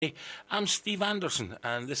I'm Steve Anderson,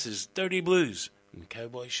 and this is Dirty Blues and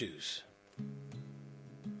Cowboy Shoes.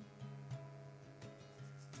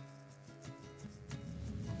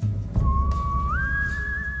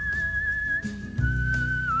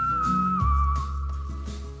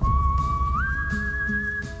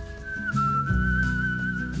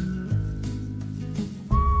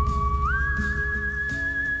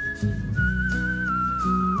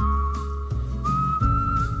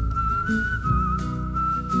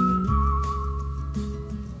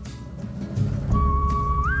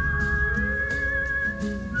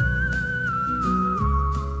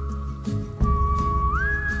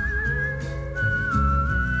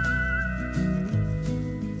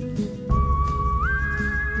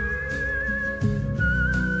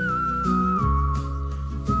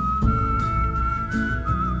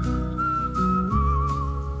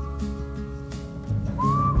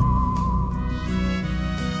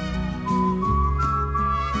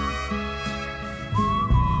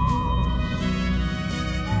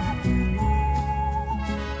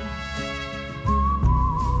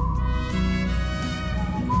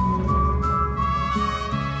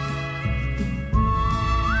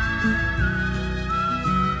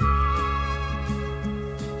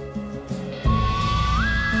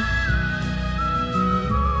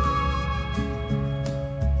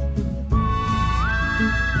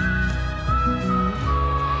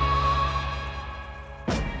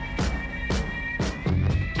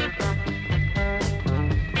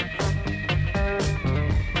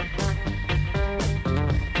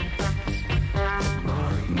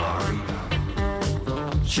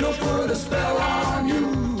 She'll put a spell on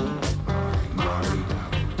you.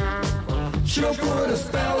 She'll put a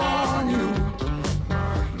spell on you.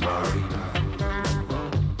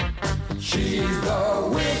 She's the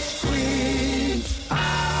witch queen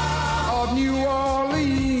of New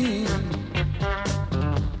Orleans.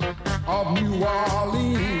 Of New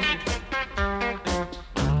Orleans.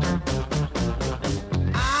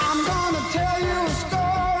 I'm gonna tell you a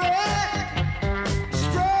story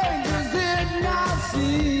strangers did not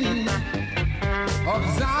see, of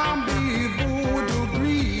zombie voodoo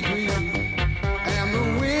greed and the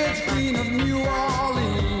witch queen of New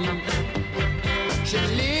Orleans. She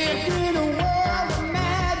lived in a world of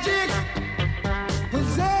magic,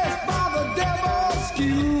 possessed by the devil's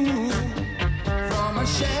skew. From a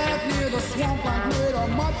shack near the swamp I heard a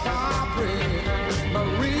mud pie bread,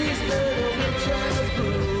 Marie stayed a witch's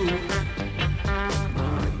brew.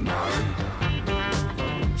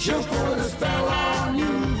 She'll put a spell on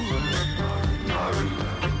you.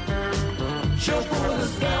 She'll put a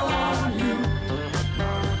spell on you.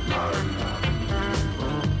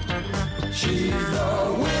 She's the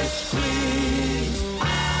witch queen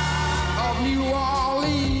of New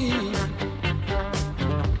Orleans.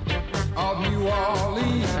 Of New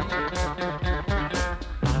Orleans.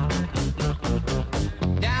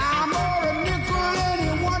 Down for a nickel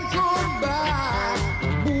anyone could buy,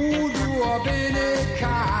 voodoo of any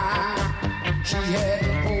kind. She had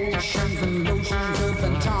potions and lotions of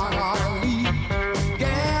entirely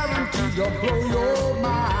guaranteed to blow your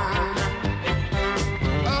mind.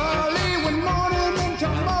 Early one morning into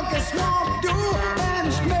Monkey Swamp Dew, and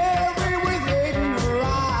Mary with hate in her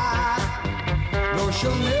eye. No,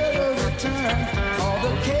 she'll never return. All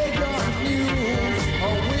the Cajuns knew a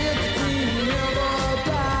witch queen never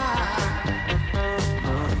died.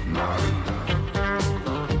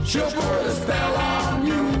 She'll put a spell on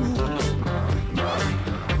you.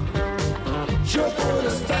 She'll put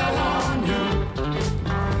a spell on you.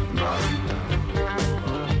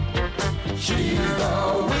 She's the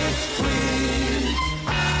witch queen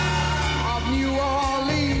of New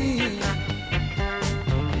Orleans.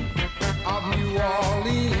 Of New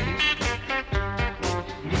Orleans.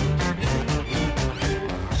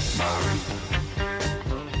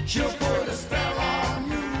 She'll put a spell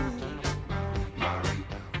on you.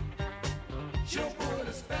 She'll put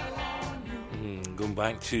a spell on you. Going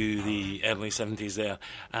back to the early 70s there,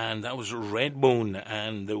 and that was Redbone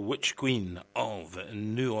and the Witch Queen of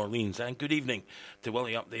New Orleans. And good evening to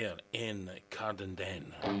Willie up there in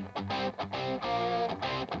Cardenden.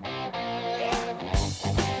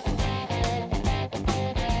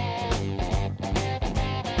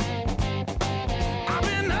 I've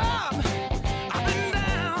been up, I've been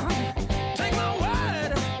down, take my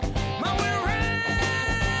word, my way round.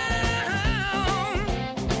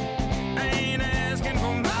 I ain't asking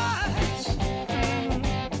for much.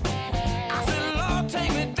 I said, Lord,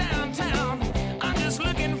 take me downtown. I'm just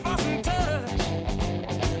looking for some touch.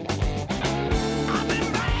 I've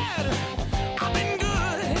been bad, I've been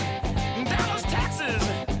good. Dallas, Texas.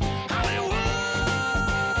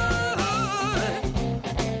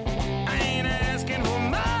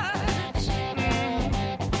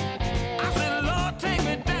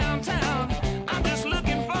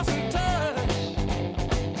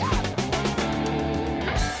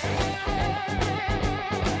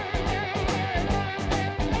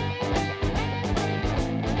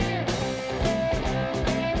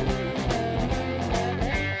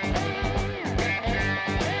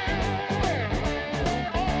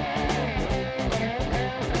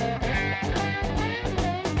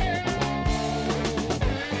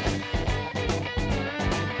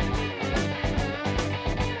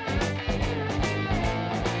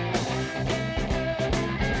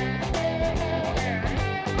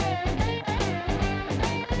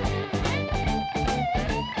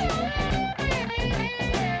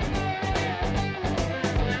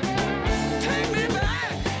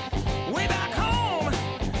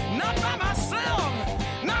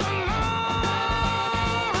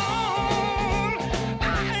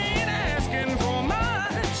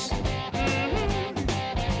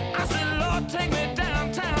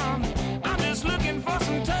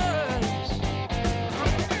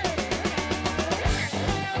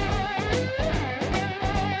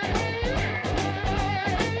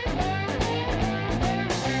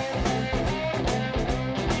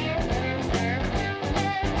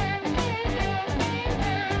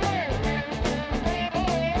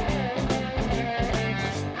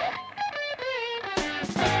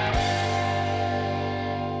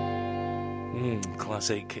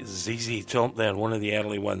 Classic ZZ Top there, one of the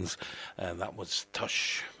early ones. That was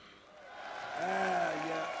Tush. Yeah,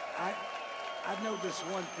 I know this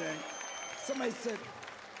one thing. Somebody said,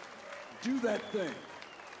 do that thing.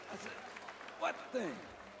 I said, what thing?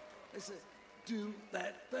 They said, do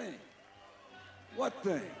that thing. What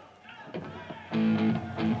thing?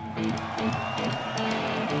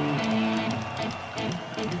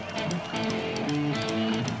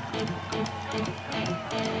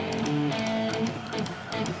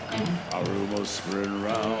 Our rumors spread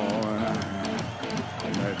around,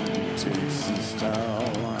 and that Texas town.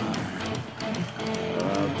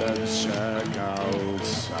 Out that shack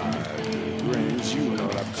outside the range, you know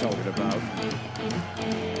what I'm talking about.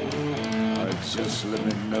 Just let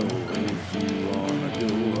me know if you wanna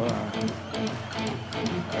go.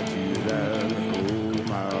 I do that, hold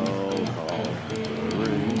my alcohol. The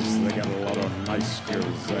range, they got a lot of nice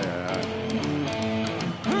girls there.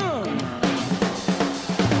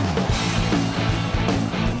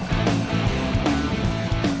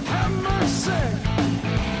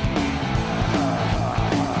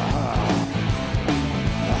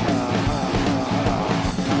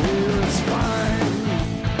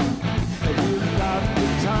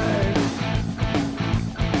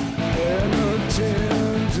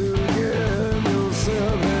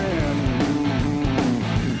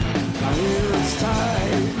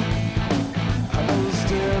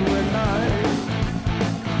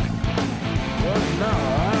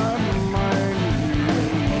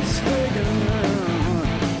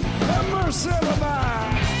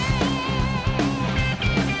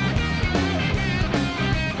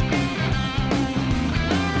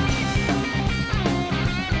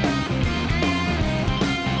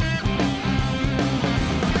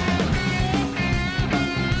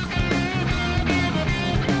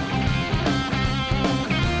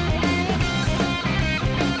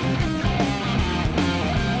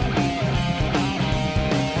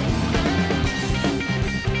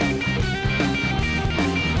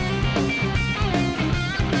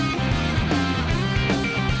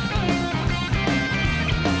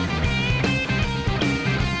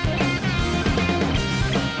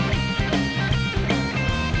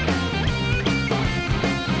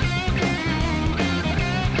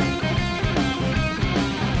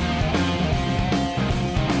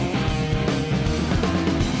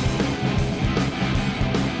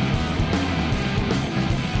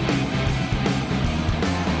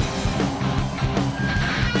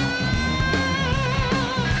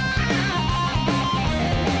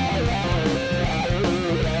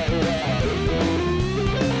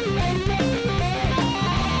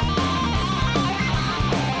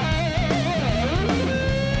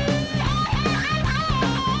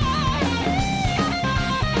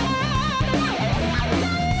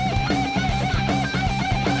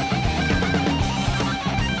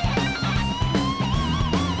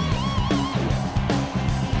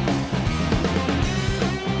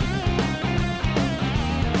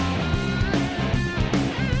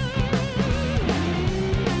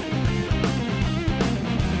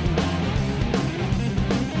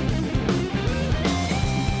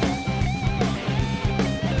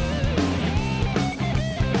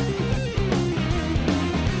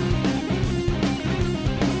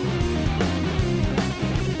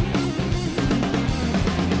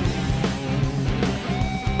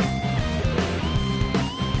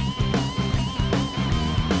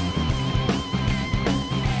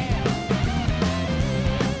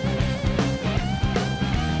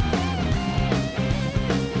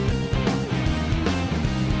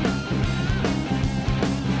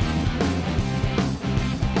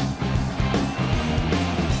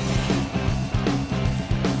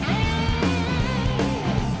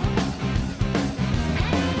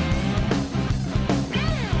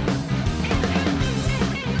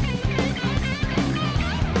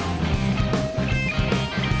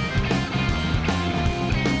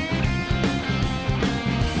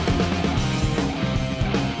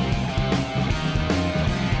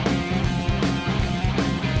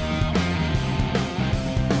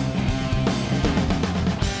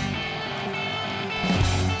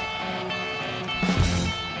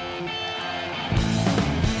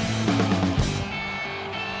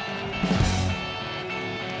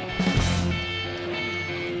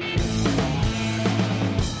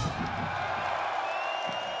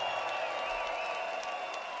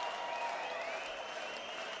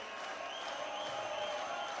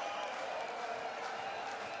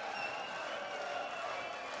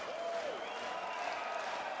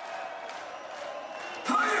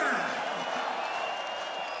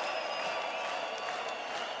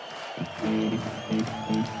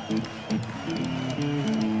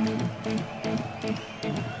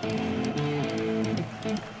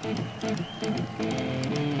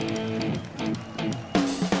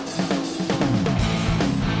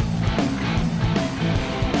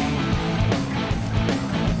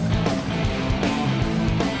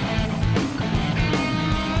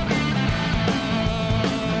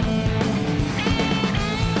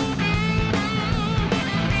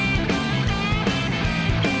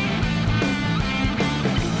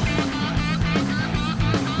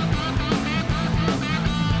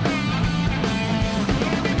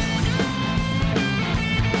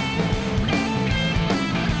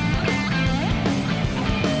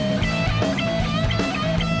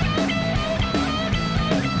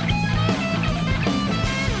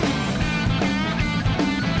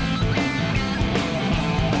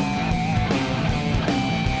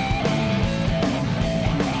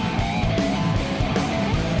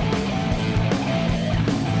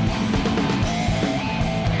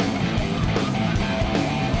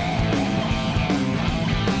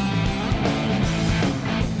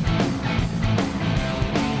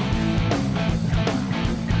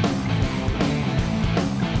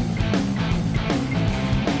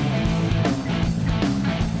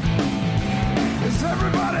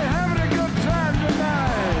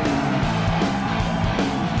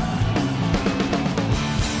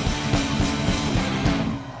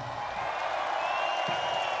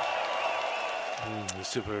 The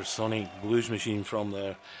Supersonic Blues Machine from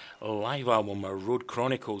their live album Road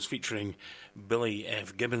Chronicles, featuring Billy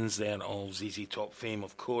F. Gibbons there of ZZ Top fame,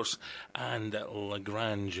 of course, and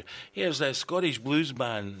Lagrange. Here's the Scottish blues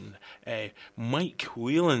band Mike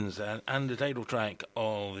Whelans and the title track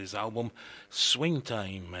of his album Swing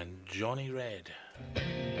Time and Johnny Red.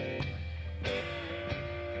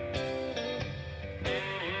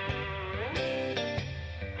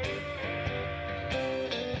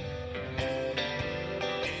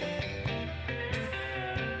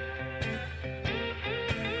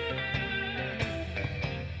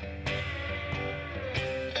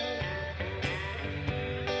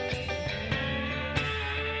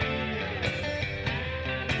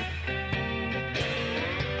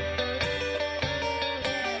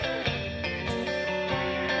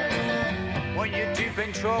 When you're deep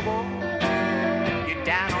in trouble, you're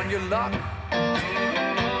down on your luck.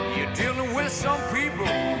 You're dealing with some people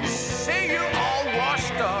who say you're all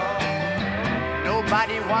washed up.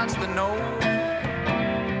 Nobody wants to know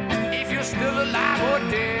if you're still alive or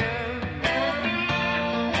dead.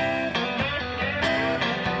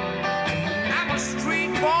 I'm a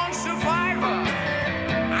street-born survivor.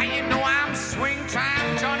 Now you know I'm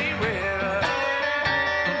swing-time Johnny Red.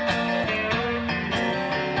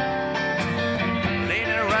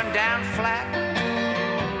 Down flat,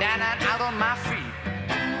 down and out on my feet.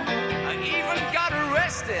 I even got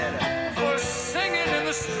arrested for singing in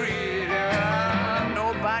the street.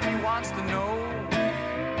 Nobody wants to know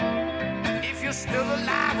if you're still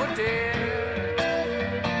alive or dead.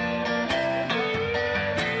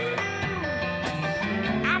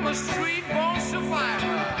 I'm a street-born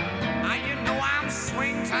survivor. Now you know I'm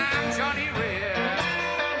swing-time Johnny Red.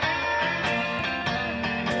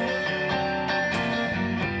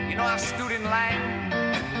 I stood in line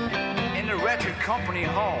in the record company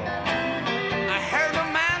hall. I heard a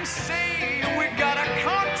man say, we got a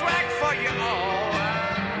contract for you all.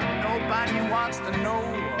 Nobody wants to know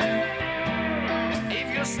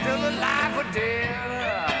if you're still alive or dead.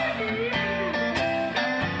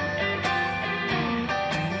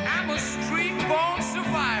 I'm a street-born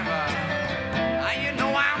survivor. Now you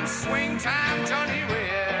know I'm swing-time Johnny Red.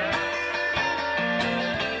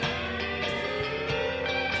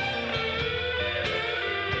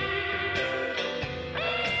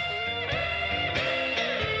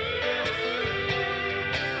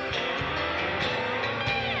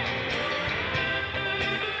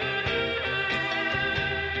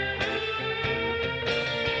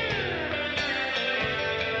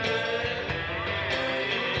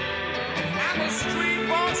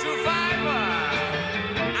 Survivor.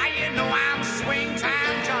 Now you know I'm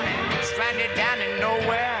swing-time Johnny, stranded down in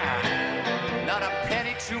nowhere. Not a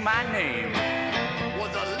penny to my name,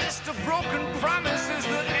 with a list of broken promises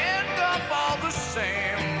that end up all the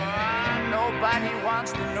same. Nobody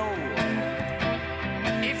wants to know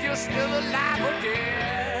if you're still alive or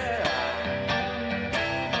dead.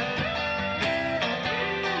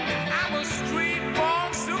 I'm a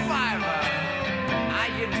street-born survivor. Now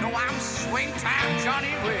you know I'm swing-time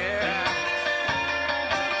Johnny Red.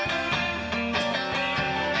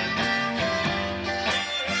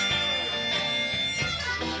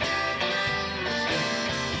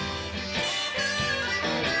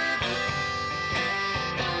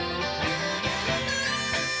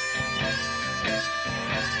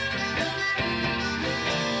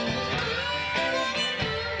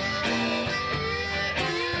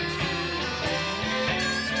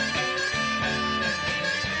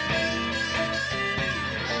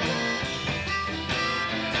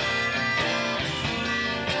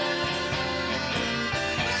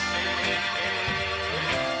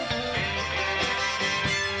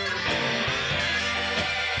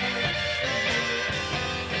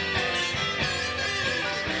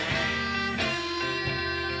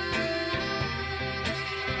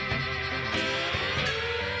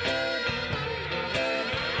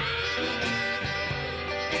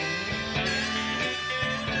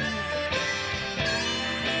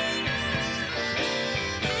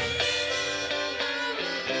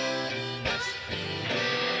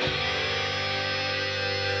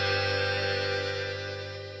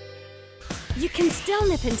 You can still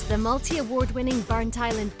nip into the multi-award-winning Burnt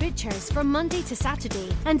Island Butchers from Monday to Saturday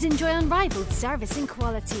and enjoy unrivaled service and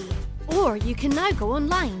quality. Or you can now go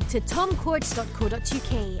online to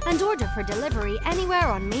tomcords.co.uk and order for delivery anywhere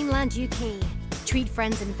on mainland UK. Treat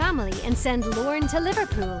friends and family and send Lauren to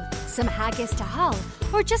Liverpool, some haggis to Hull,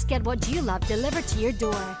 or just get what you love delivered to your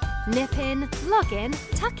door. Nip in, log in,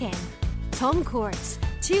 tuck in. Tom Cords,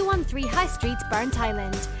 213 High Street, Burnt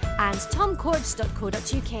Island, and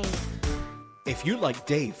tomcords.co.uk. If you're like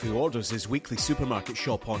Dave, who orders his weekly supermarket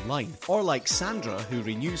shop online, or like Sandra, who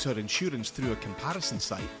renews her insurance through a comparison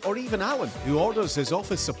site, or even Alan, who orders his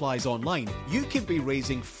office supplies online, you can be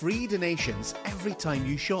raising free donations every time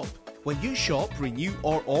you shop. When you shop, renew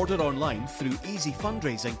or order online through Easy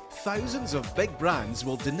Fundraising, thousands of big brands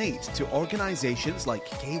will donate to organisations like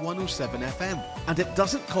K107 FM. And it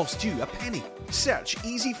doesn't cost you a penny. Search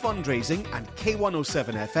Easy Fundraising and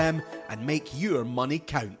K107 FM and make your money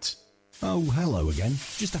count. Oh, hello again.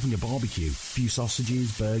 Just having a barbecue. A few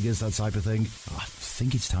sausages, burgers, that type of thing. I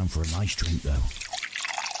think it's time for a nice drink, though.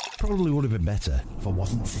 Probably would have been better if I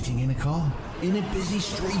wasn't sitting in a car, in a busy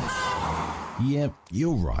street. Yeah,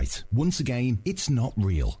 you're right. Once again, it's not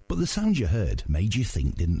real. But the sounds you heard made you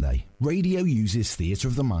think, didn't they? Radio uses theatre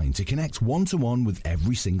of the mind to connect one-to-one with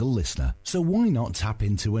every single listener. So why not tap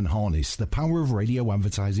into and harness the power of radio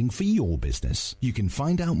advertising for your business? You can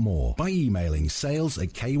find out more by emailing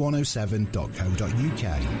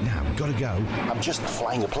sales@k107.co.uk. Now, gotta go. I'm just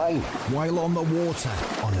flying a plane. While on the water,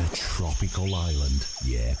 on a tropical island.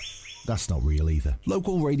 Yeah, that's not real either.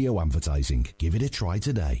 Local radio advertising. Give it a try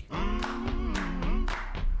today.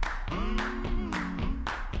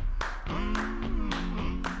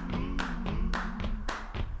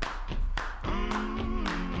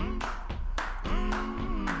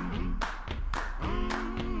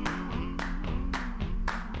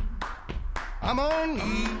 I'm gonna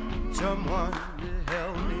need someone to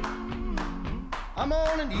help me. I'm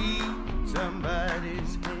gonna need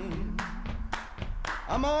somebody's hand.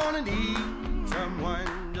 I'm gonna need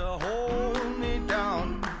someone to hold me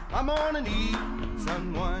down. I'm gonna need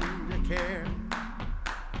someone to care.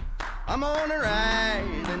 I'm gonna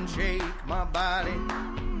rise and shake my body.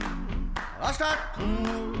 I'll start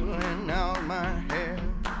pulling out my hair.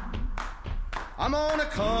 I'm gonna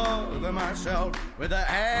cover myself with the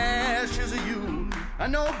ashes of you,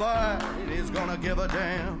 and nobody's gonna give a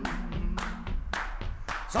damn.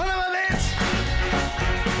 Son of a bitch,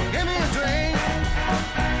 give me a drink.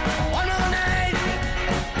 One more night,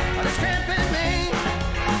 or this can't be me.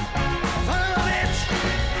 Son of a bitch,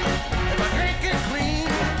 if I can't get clean,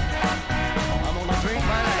 I'm gonna drink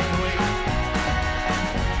my life away.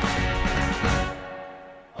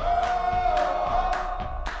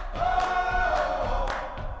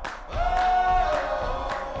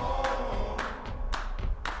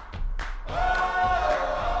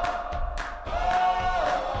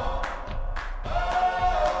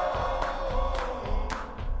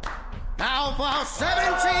 For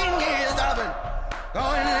 17 years I've been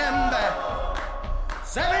going them back.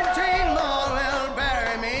 17 more will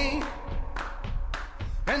bury me.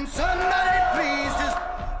 Can somebody please just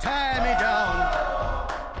tie me down?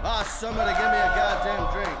 Oh, somebody give me a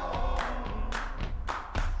goddamn drink.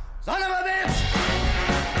 Son of a bitch,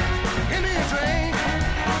 give me a drink.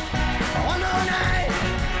 One more night,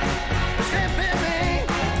 this can't be me.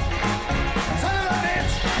 Son of a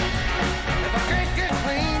bitch, if I can't get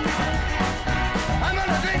clean, I'm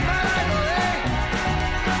gonna drink my life away.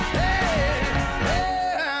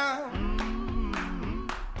 Yeah,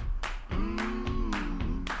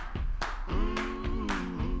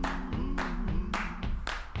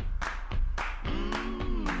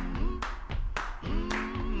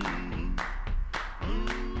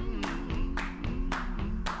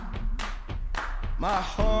 my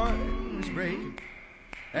heart is breaking,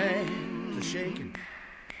 hands are shaking,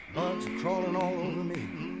 bugs are crawling all over me.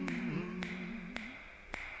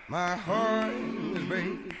 My heart is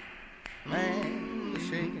breaking, hands are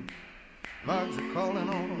shaking, bugs are crawling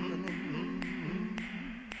all over me.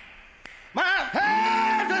 My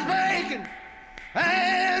heart is breaking,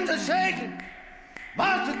 hands are shaking,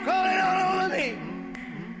 bugs are crawling all over me.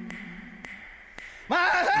 My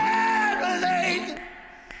heart is aching,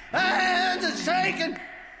 hands are shaking,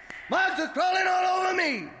 bugs are crawling all over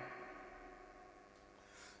me.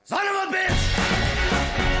 Son of a bitch,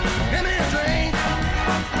 give me a drink.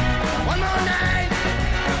 One more night,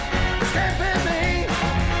 this can't be me.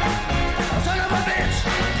 Son of a bitch,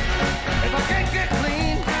 if I can't get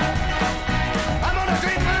clean, I'm gonna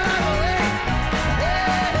drink my life away.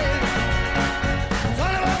 Yeah.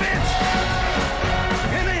 Son of a bitch,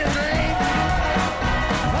 give me a drink.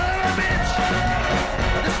 Son of a bitch,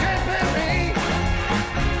 this can't be me.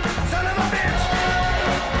 Son of a bitch,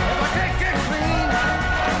 if I can't get clean,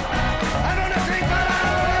 I'm gonna drink.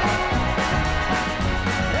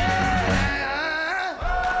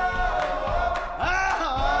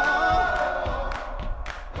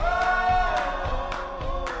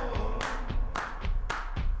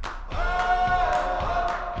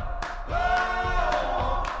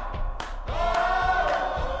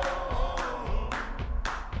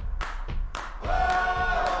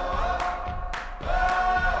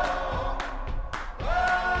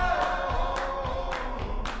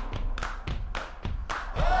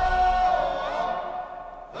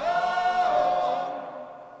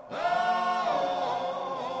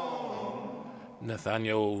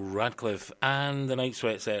 Nathaniel Radcliffe and the Night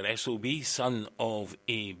Sweats there, SOB, Son of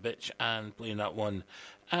a Bitch, and playing that one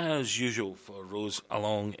as usual for Rose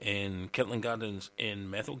along in Kirtland Gardens in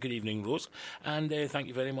Methil. Good evening, Rose, and thank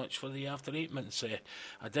you very much for the after 8 minutes.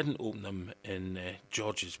 I didn't open them in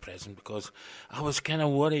George's present because I was kind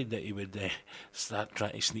of worried that he would start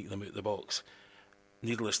trying to sneak them out the box.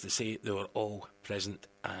 Needless to say, they were all present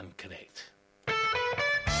and correct.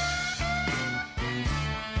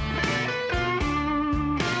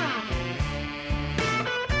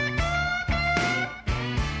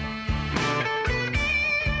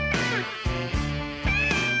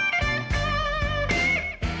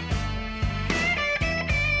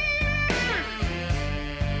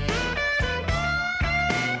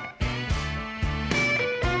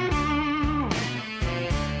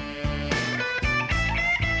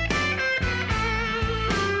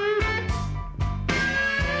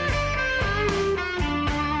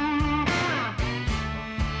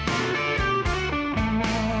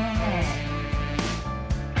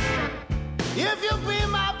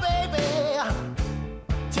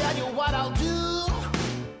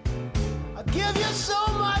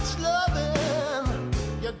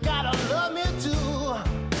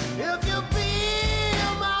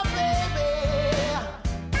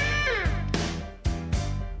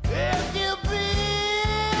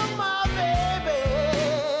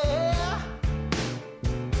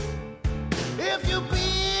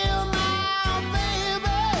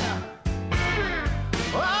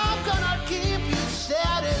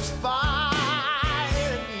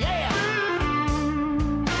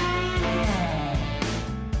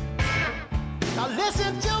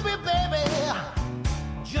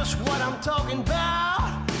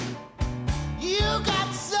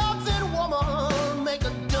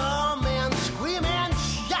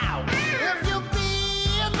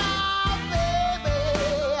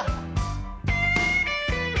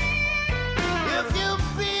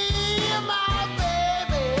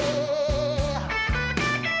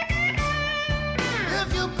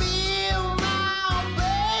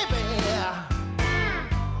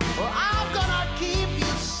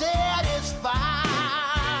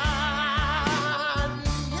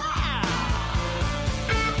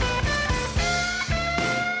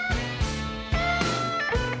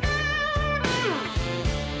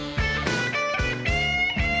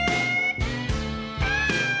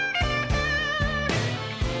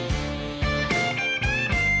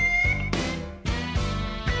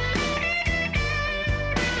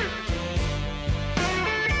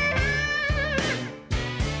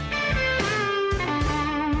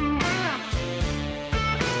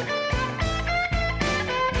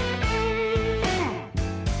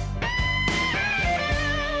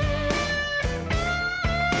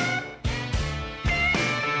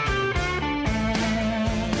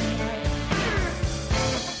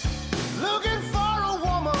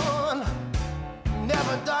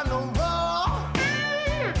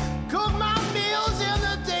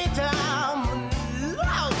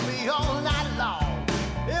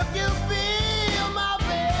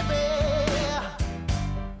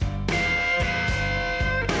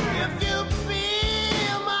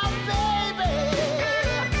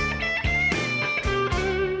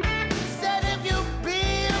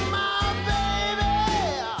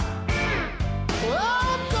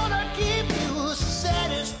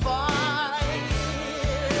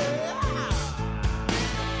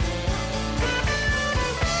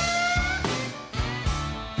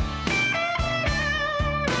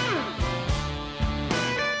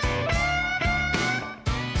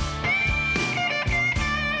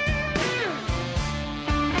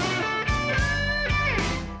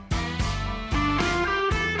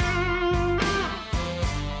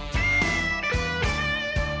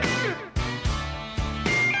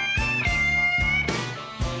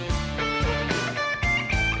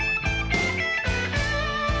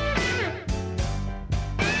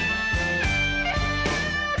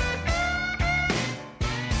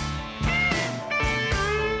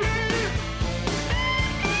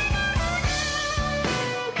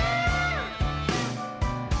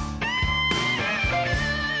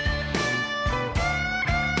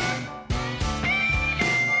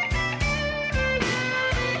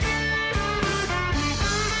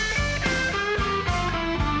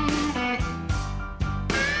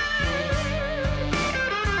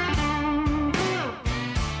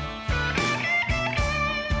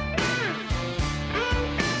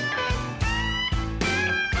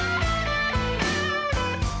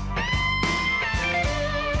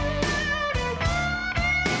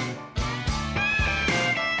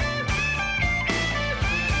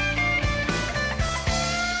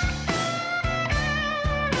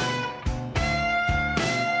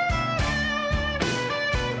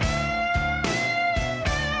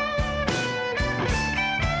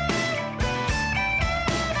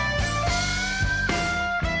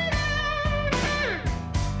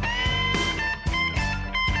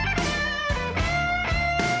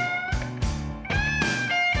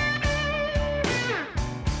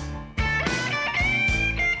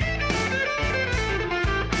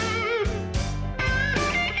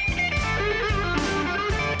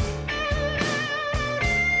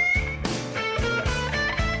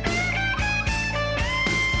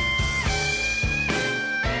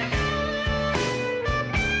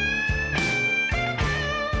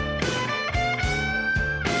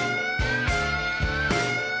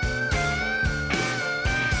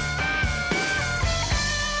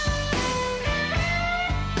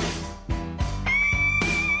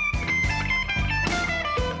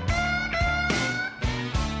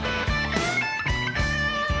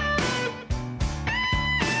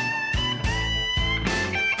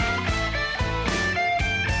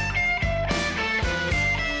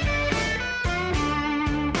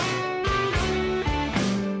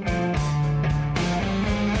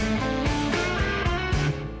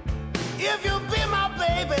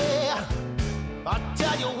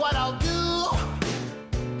 tell you what I'll do.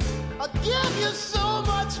 I'll give you so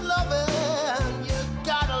much loving, you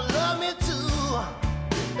gotta love me too.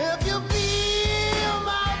 If you be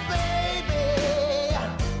my baby,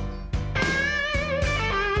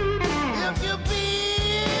 if you be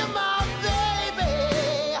my baby,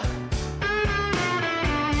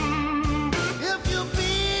 if you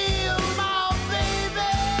be my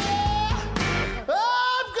baby,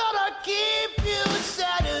 I'm gonna keep you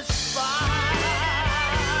satisfied. Yeah.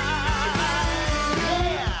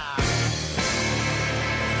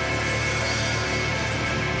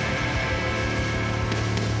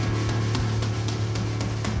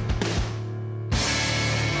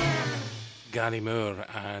 Gary Moore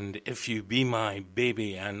and If You Be My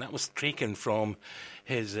Baby, and that was taken from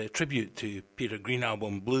his tribute to Peter Green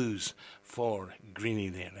album Blues for Greenie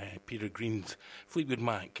there. Peter Green's Fleetwood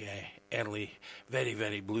Mac, early, very,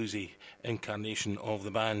 very bluesy incarnation of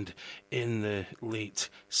the band in the late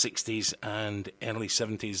 60s and early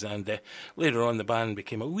 70s, and later on the band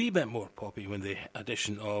became a wee bit more poppy with the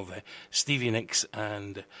addition of Stevie Nicks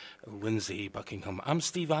and Lindsay Buckingham. I'm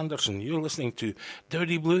Steve Anderson. You're listening to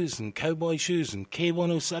Dirty Blues and Cowboy Shoes and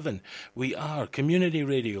K107. We are community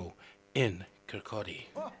radio in Kirkcaldy.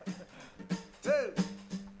 1, 2,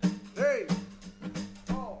 3,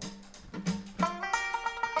 4.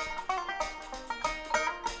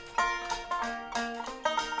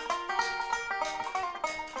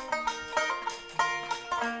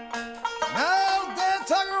 Now, Dan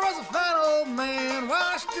Tucker was a fine old man,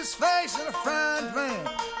 washed his face in a frying pan,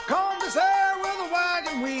 combed his hair with a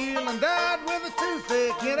wagon wheel, and died with a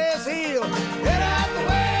toothache in his heel. Get out the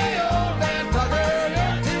way, old Dan Tucker,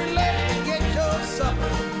 you're too late to get your supper.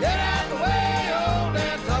 Get out the way, old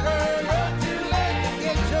Dan Tucker, you're too late to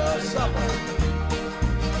get your supper.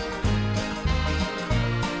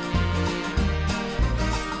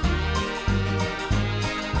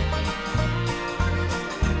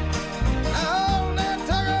 Now, old Dan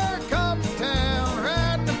Tucker come to town,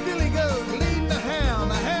 riding a billy goat, leading the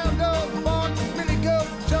hound dog barked, the billy goat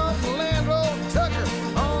jumped, the land rolled Tucker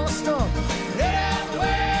on a stump. Get out the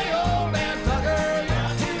way, old Dan Tucker,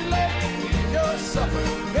 you're too late to get your supper.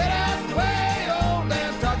 Get out the way, old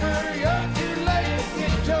Dan Tucker, you're too late to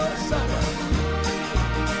get your supper.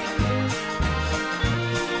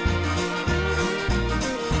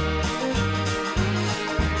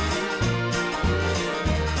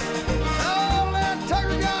 Old Dan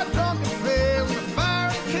Tucker got drunk and fell in the fire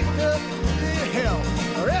and kicked up the hell.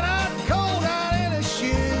 Red hot cold out in his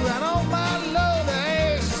shoe, and on my load the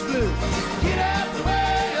ashes flew. Get out the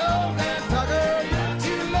way, old Dan Tucker, you're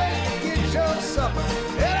too late to get your supper.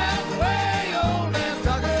 Get out the way, old Dan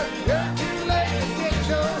Tucker, you're too late to get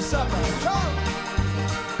your supper. Charlie.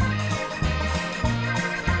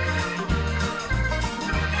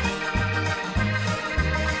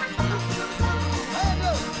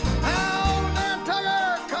 Old Dan Tucker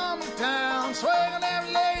come to town, swinging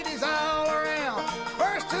them ladies all around.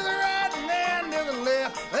 First to the right and then to the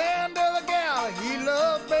left, then to the gal he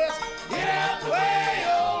loved best. Get out the way,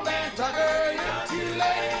 old Dan Tucker, you're too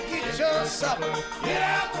late to get your supper. Get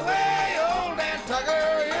out the way, old Dan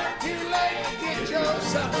Tucker, you're too late to get your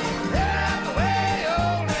supper. Get out the way,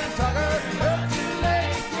 old Dan Tucker, you're too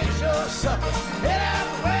late to get your supper. Get out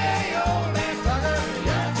the way, old Dan Tucker,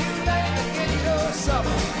 you're too late to get your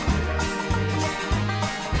supper.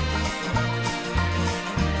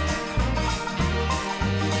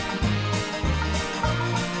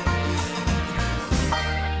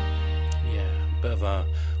 Yeah, bit of a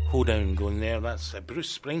hoedown going there. That's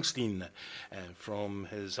Bruce Springsteen from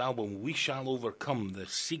his album We Shall Overcome, the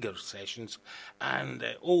Seeger Sessions, and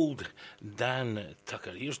old Dan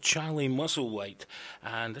Tucker. Here's Charlie Musselwhite,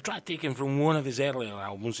 and a track taken from one of his earlier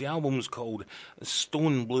albums. The album's called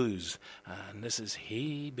Stone Blues, and this is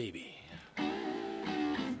Hey Baby.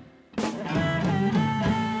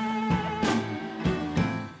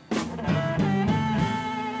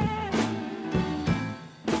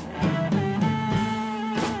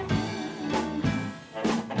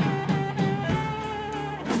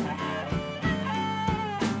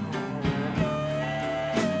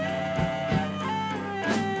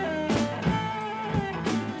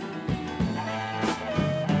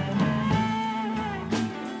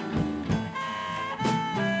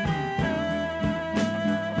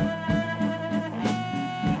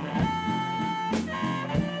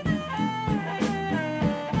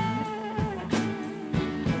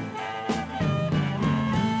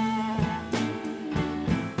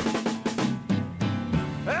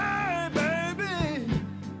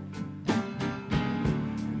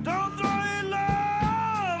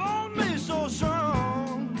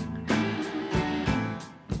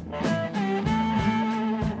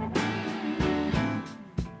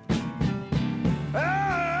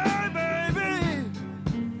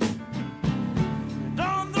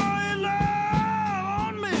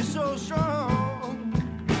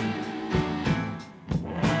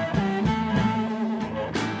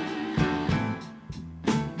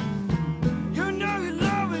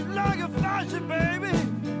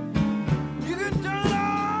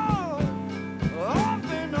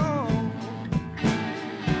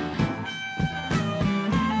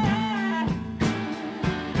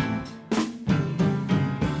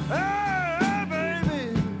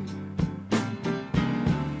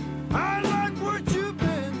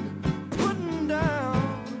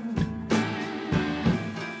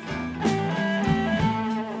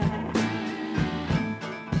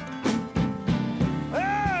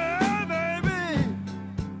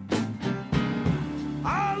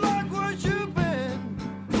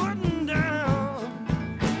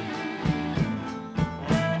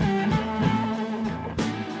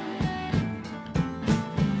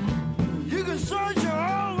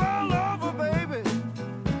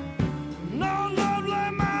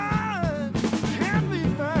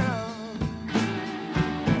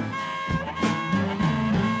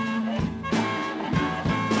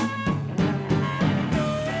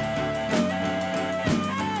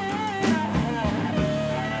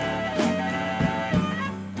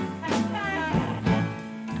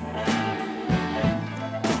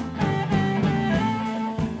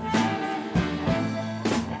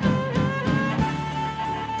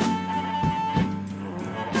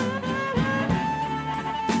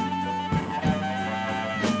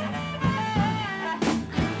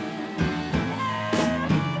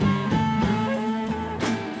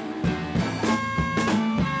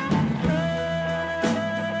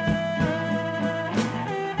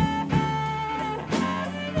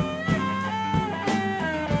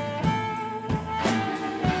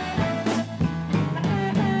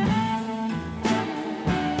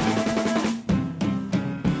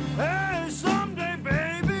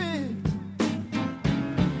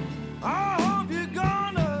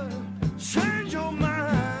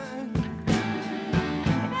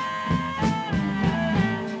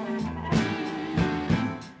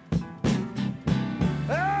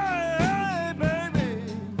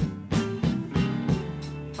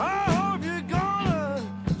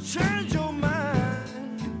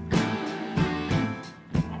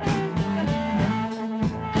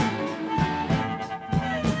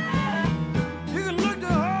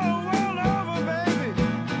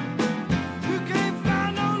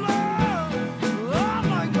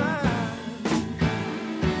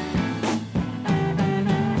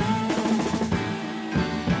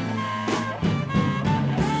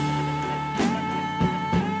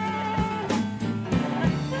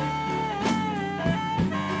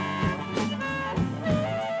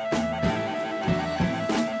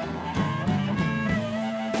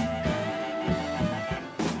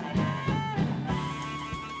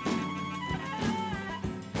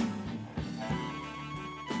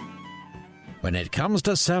 When it comes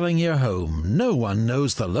to selling your home, no one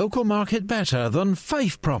knows the local market better than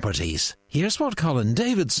Fife Properties. Here's what Colin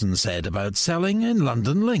Davidson said about selling in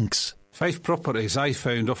London Links. Fife Properties, I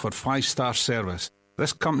found, offered 5-star service.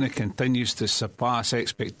 This company continues to surpass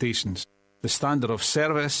expectations. The standard of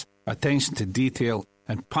service, attention to detail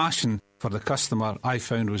and passion for the customer I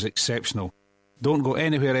found was exceptional. Don't go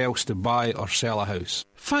anywhere else to buy or sell a house.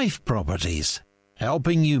 Fife Properties,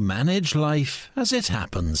 helping you manage life as it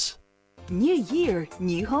happens. New year,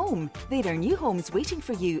 new home. There are new homes waiting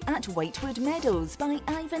for you at Whitewood Meadows by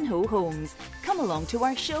Ivanhoe Homes. Come along to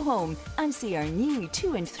our show home and see our new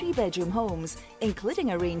 2 and 3 bedroom homes,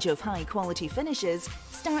 including a range of high quality finishes.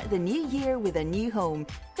 Start the new year with a new home.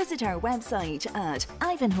 Visit our website at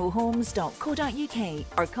ivanhoehomes.co.uk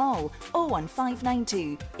or call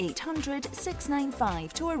 01592 800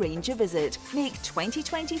 695 to arrange a visit. Make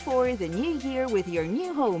 2024 the new year with your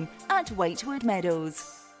new home at Whitewood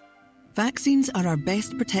Meadows. Vaccines are our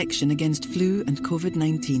best protection against flu and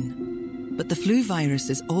COVID-19. But the flu virus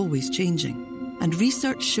is always changing, and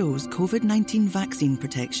research shows COVID-19 vaccine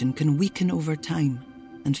protection can weaken over time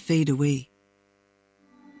and fade away.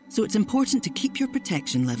 So it's important to keep your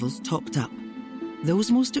protection levels topped up.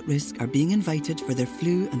 Those most at risk are being invited for their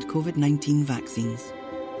flu and COVID-19 vaccines.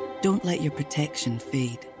 Don't let your protection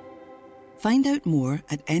fade. Find out more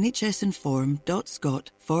at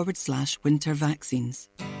nhsinform.scot/winter vaccines.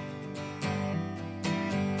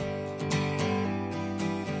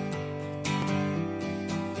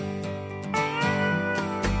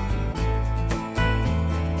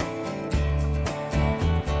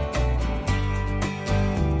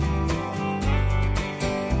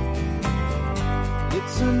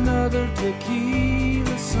 Another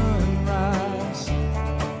tequila sunrise,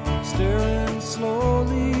 staring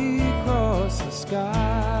slowly across the sky.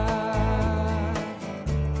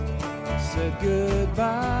 Said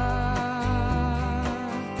goodbye.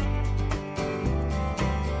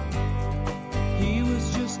 He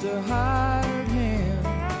was just a hired hand,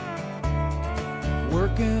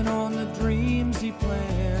 working on the dreams he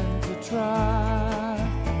planned to try.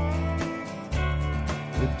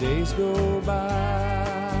 The days go by.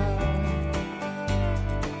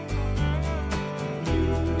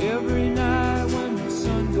 Every night when the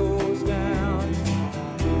sun goes down,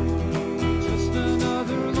 just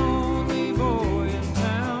another lonely boy in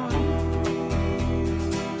town.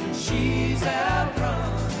 She's out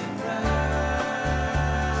running round.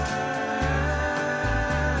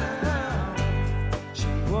 She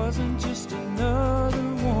wasn't just another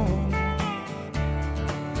woman,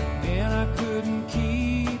 and I couldn't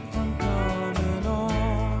keep from coming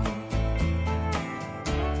on.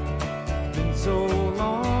 Been so long.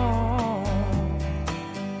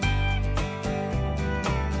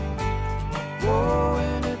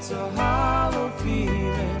 It's a hollow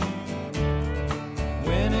feeling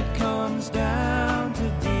when it comes down to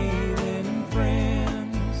dealing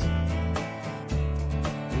friends.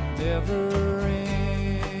 It never ends.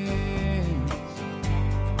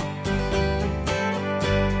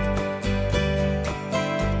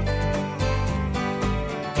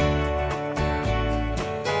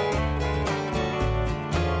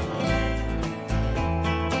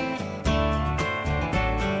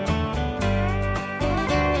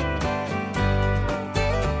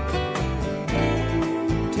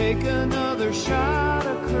 Take another shot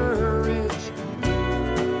of courage.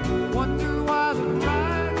 Wonder why the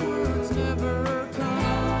right words never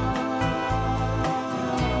come.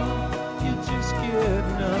 You just get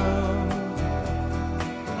numb.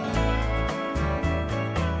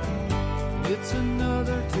 It's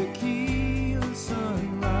another tequila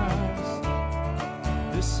sunrise.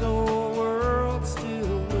 This old world still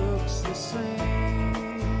looks the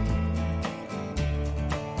same.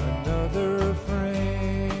 Another frame.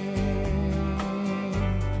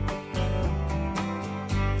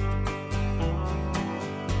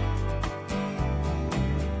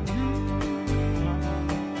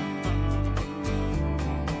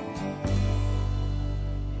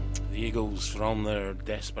 Eagles from their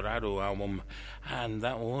Desperado album, and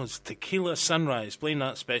that was Tequila Sunrise, playing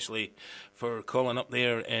that especially for Colin up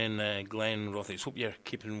there in Glen Rothes. Hope you're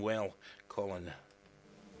keeping well, Colin.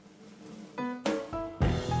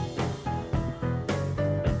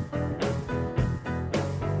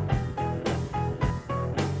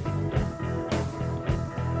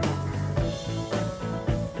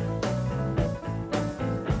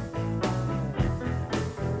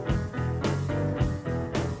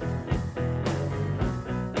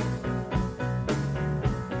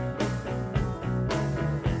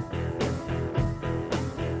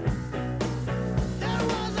 There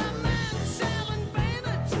was a man selling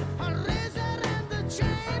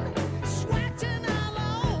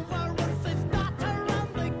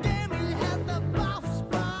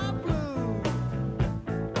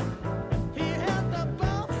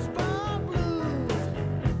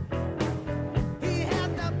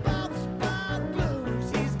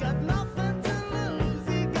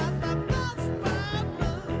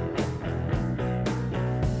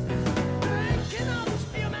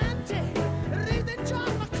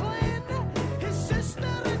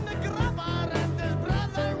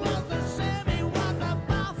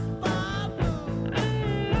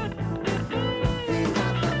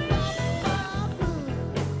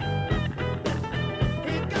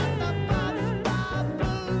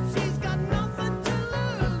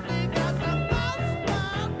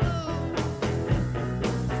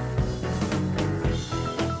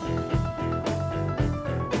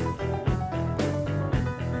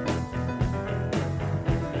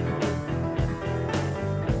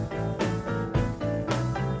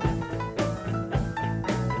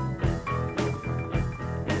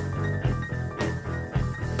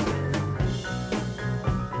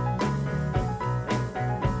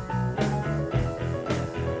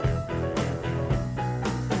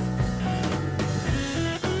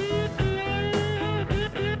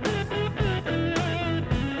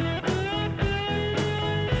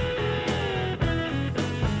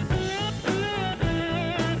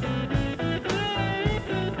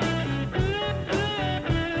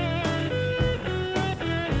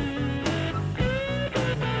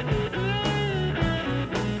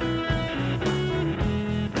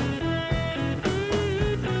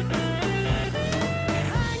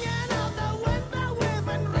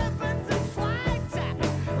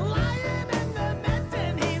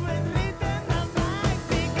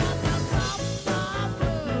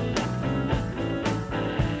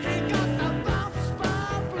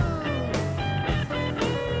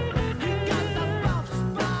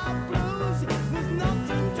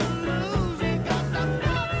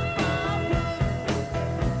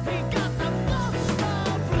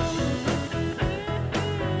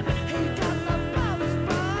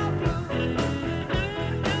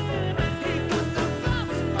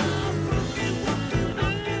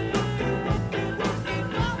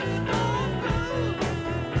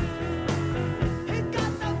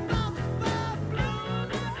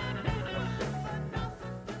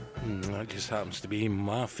happens to be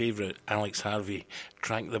my favourite Alex Harvey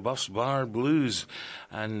track, the Bus Bar Blues.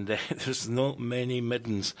 And there's not many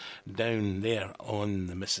middens down there on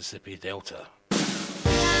the Mississippi Delta.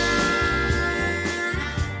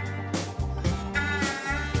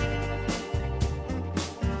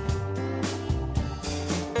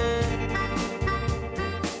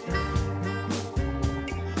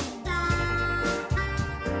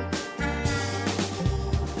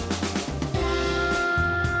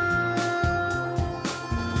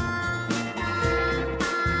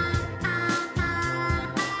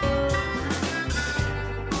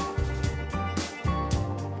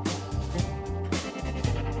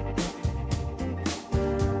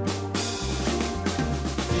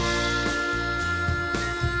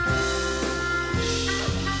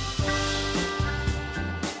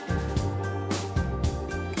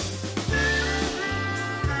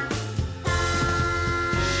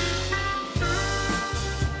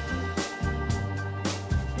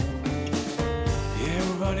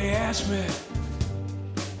 Ask me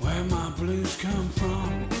where my blues come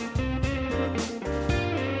from.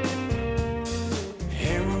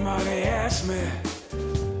 Everybody ask me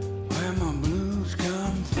where my blues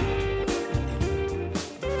come from.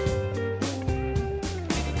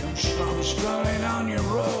 Comes from struggling on your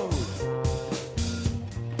road,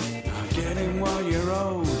 not getting what you're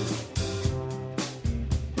owed.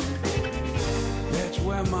 That's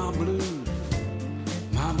where my blues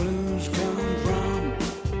come from.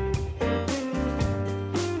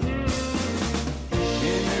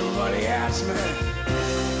 Everybody asks me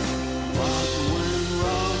what went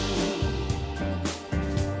wrong.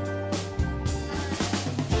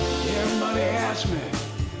 Everybody asks me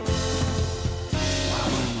what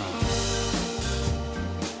went wrong.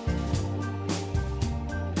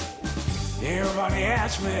 Everybody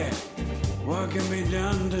asks me what can be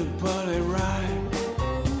done to put it right.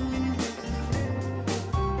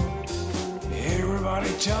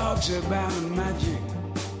 Everybody talks about the magic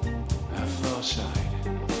of foresight.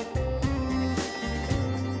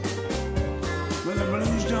 But the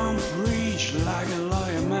blues don't preach like a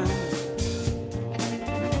lawyer man.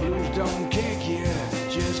 The blues don't kick you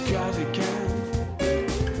just 'cause it can.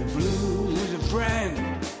 The blues is a friend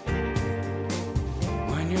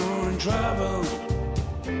when you're in trouble.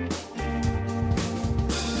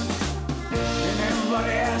 And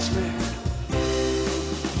everybody asks me,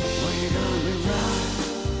 when you gonna be right?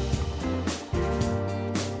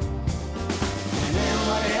 And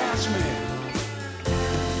everybody asks me,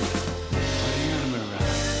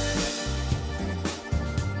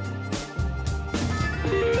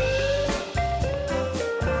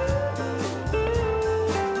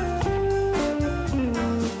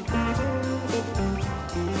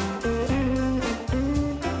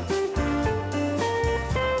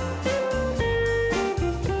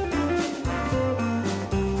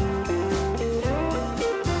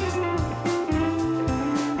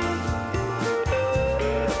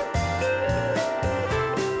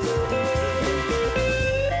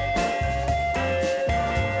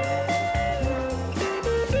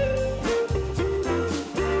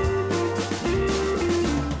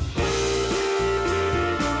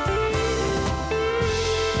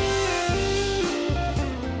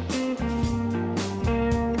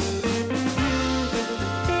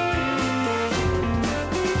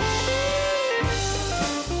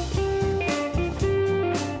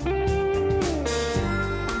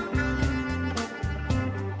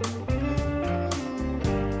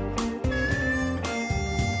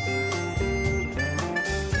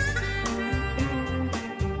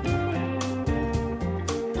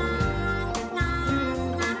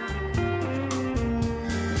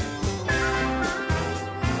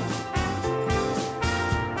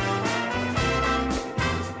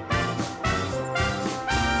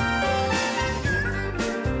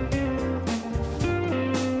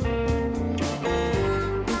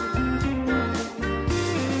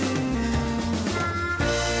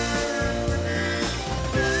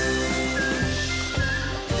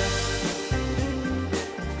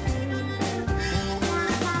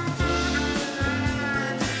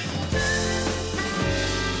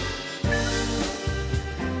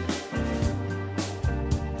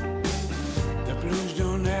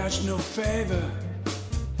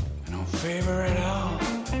 no favor at all.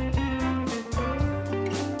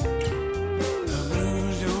 The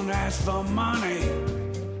blues don't ask for money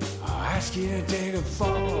or ask you to take a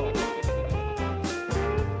fall.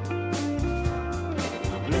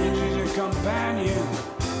 The blues is a companion,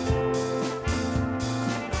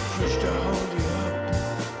 push to hold you up,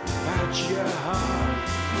 pat your heart.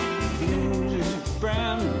 The blues is a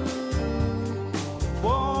friend,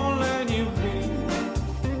 won't let you be.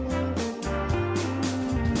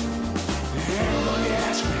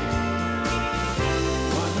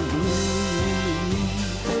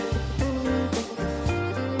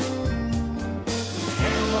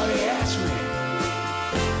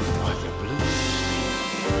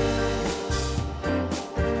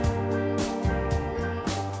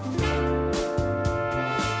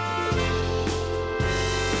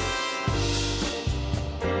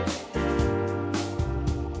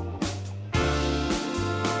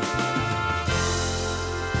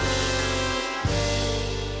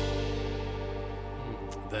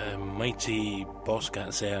 the mighty Boss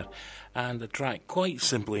Cats there, and a track quite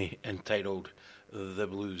simply entitled The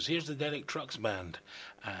Blues. Here's the Derek Trucks Band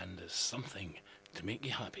and Something to Make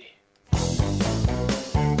You Happy.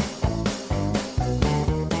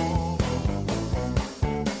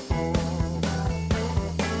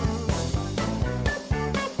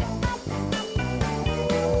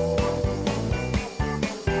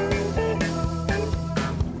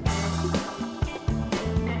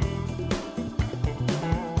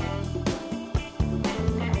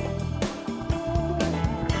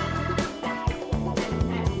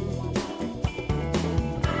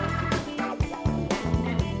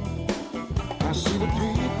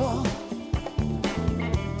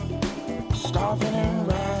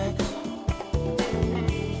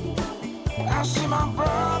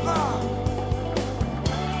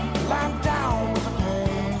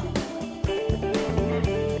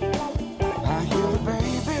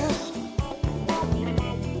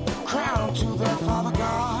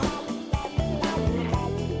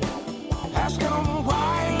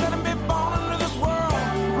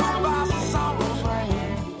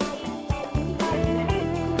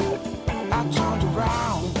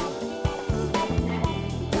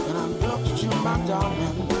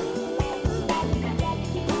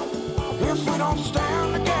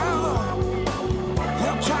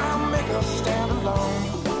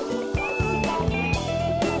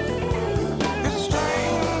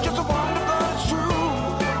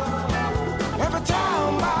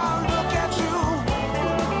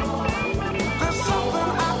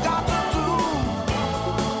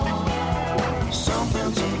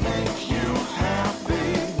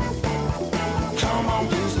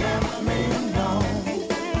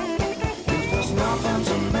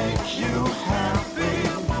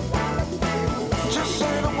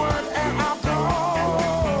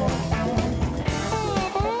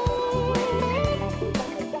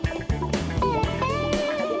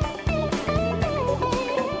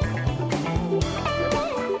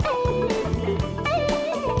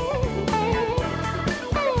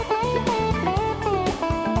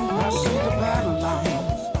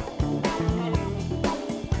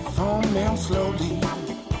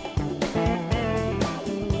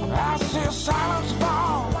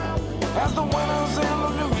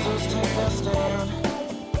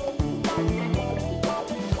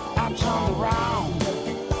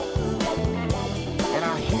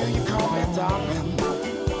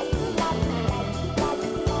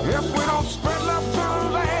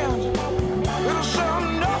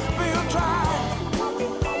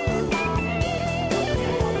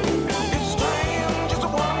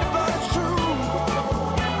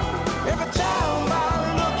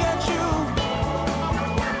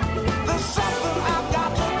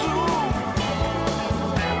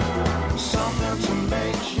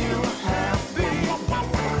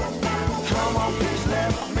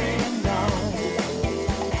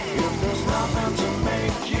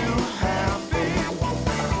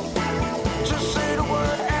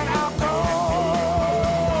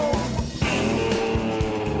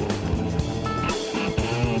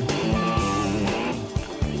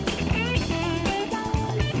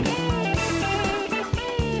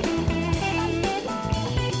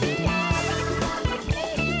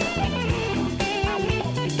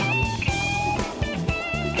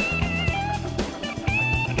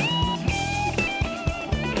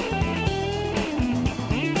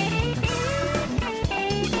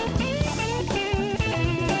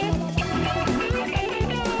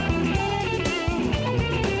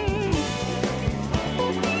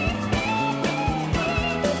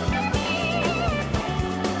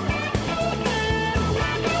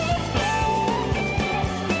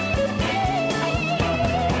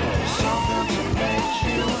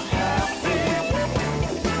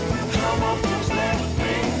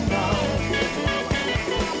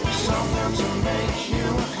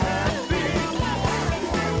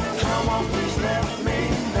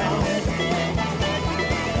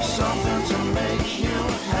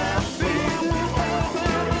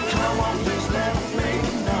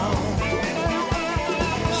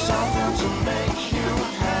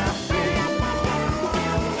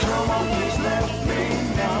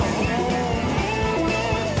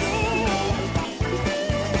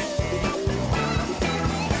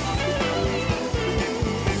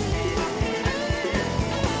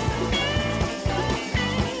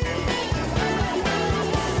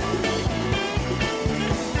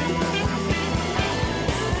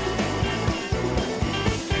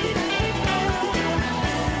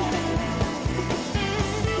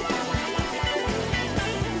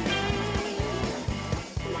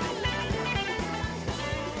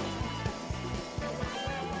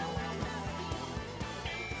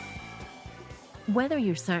 Whether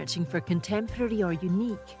you're searching for contemporary or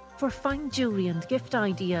unique, for fine jewellery and gift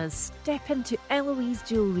ideas, step into Eloise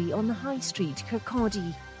Jewellery on the High Street,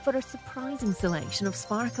 Kirkcaldy, for a surprising selection of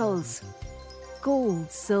sparkles.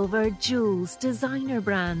 Gold, silver, jewels, designer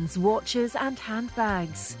brands, watches and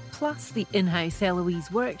handbags, plus the in-house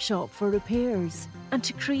Eloise workshop for repairs, and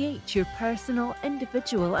to create your personal,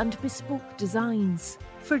 individual and bespoke designs.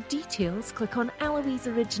 For details, click on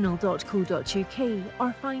eloiseoriginal.co.uk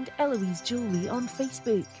or find Eloise Jewellery on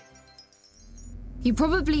Facebook. You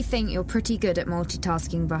probably think you're pretty good at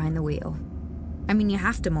multitasking behind the wheel. I mean, you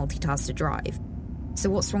have to multitask to drive.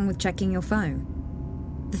 So what's wrong with checking your phone?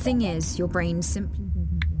 The thing is, your brain simply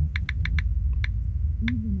doesn't work.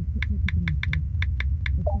 Even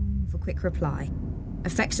a quick reply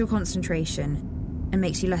affects your concentration and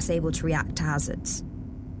makes you less able to react to hazards.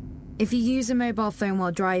 If you use a mobile phone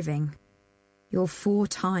while driving, you're 4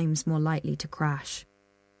 times more likely to crash.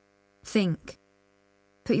 Think.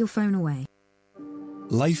 Put your phone away.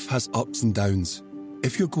 Life has ups and downs.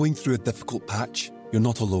 If you're going through a difficult patch, you're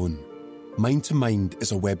not alone. Mind to Mind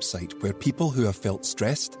is a website where people who have felt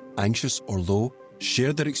stressed, anxious or low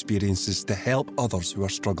share their experiences to help others who are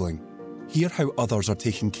struggling. Hear how others are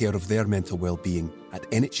taking care of their mental well-being at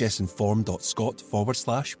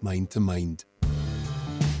nhsinform.scot/mind to mind.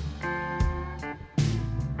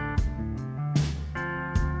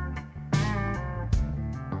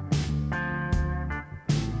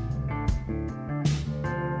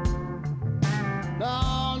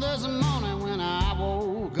 This morning when I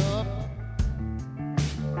woke up,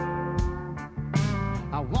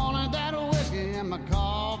 I wanted that whiskey in my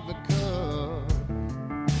coffee cup.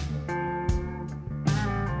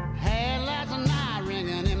 Had last night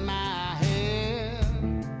ringing in my head,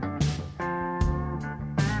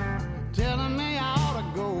 telling me I ought to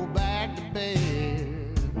go back to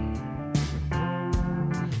bed.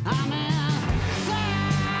 I'm in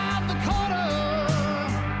South Dakota.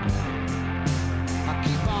 I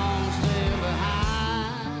keep on staying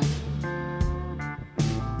behind.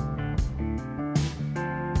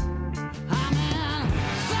 I'm in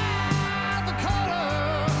South Dakota.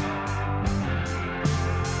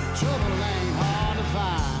 Trouble ain't hard to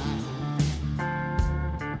find.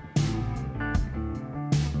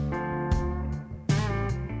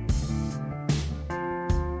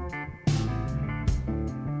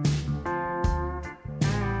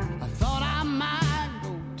 I thought I might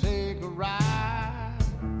go take a ride.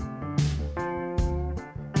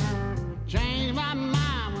 Changed my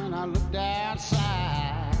mind when I looked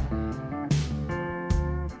outside.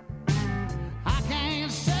 I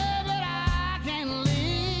can't say that I can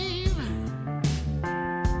leave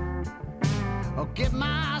or get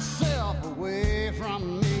myself away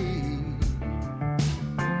from me.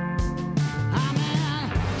 I'm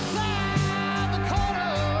in South Dakota.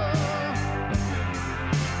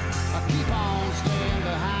 I keep on staying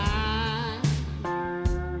behind.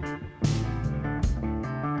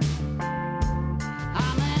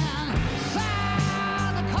 I'm in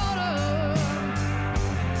South Dakota.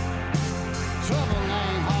 Trouble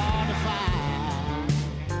ain't hard to find.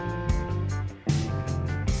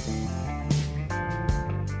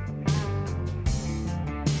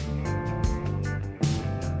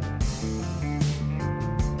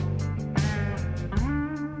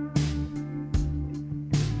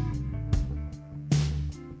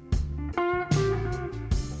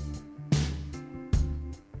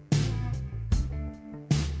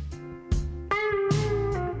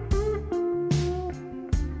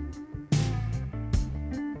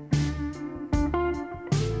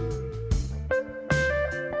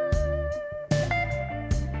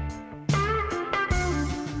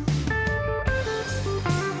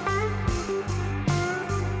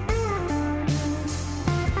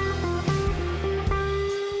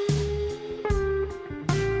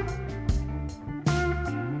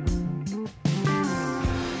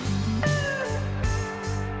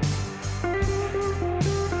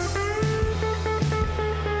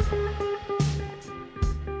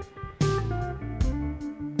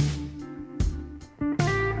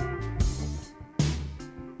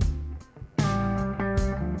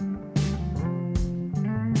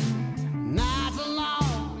 Nights are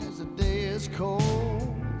long as the day is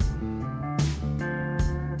cold.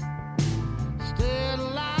 Staying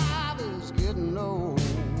alive is getting old.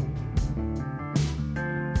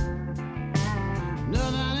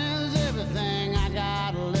 Nothing is everything I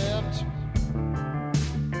got left.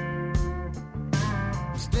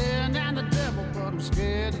 I'm staring down the devil, but I'm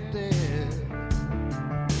scared to death.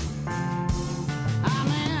 I'm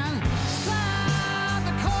in South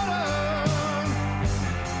Dakota.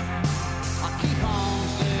 I keep on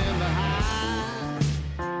staying behind.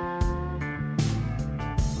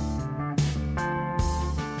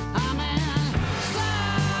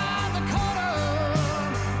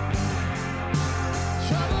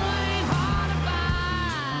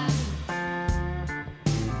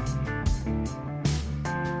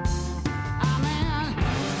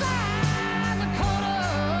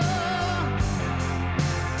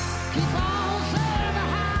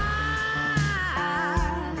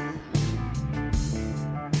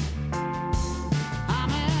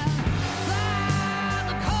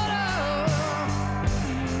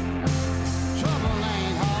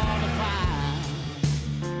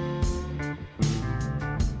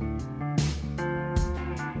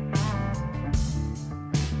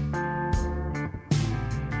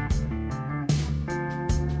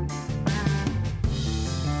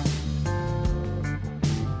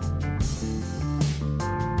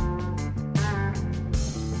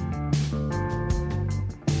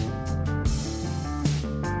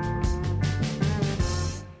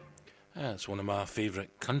 That's one of my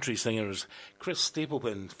favourite country singers, Chris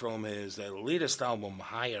Stapleton, from his latest album,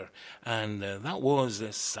 Higher, and that was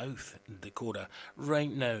South Dakota.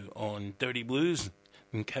 Right now on Dirty Blues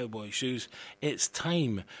and Cowboy Shoes, it's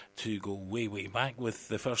time to go way, way back with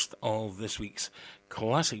the first of this week's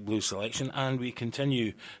classic blues selection, and we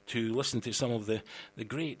continue to listen to some of the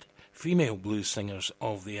great female blues singers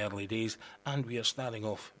of the early days, and we are starting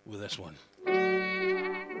off with this one.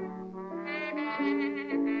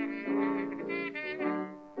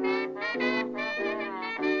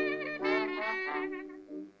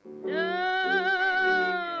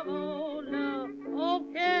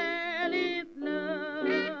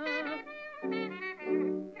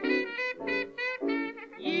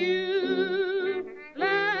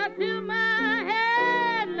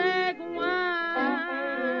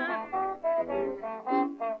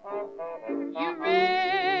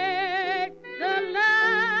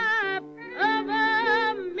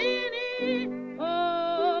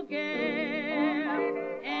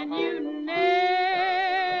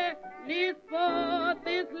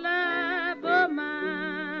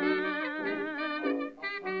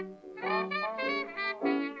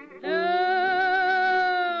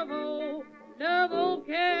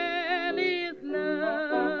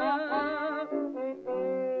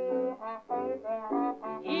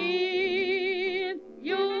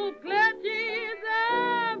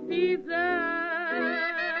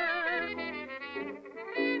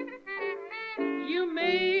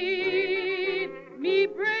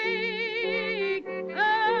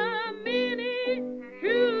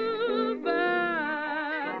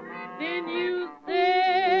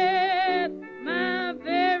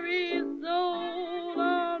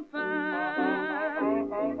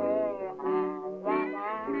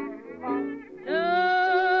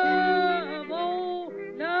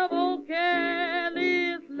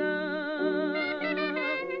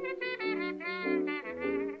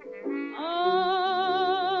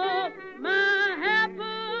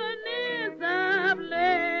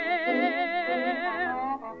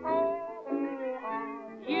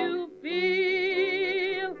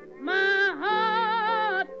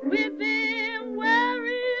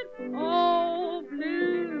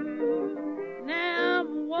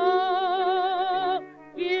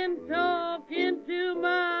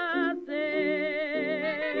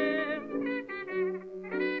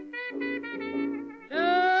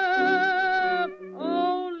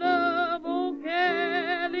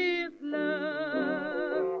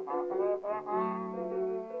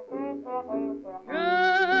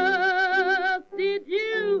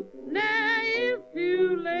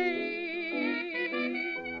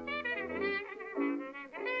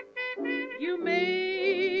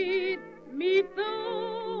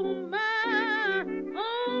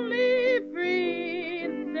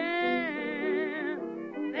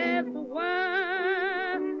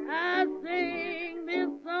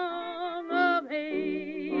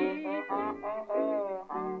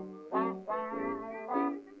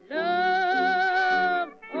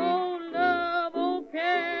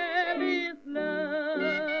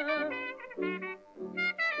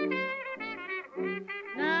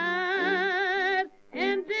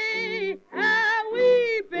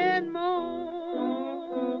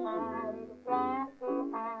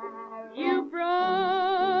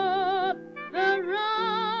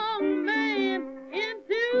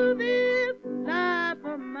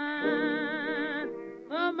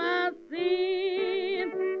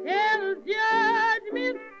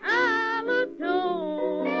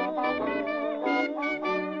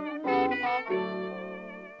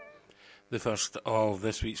 The first of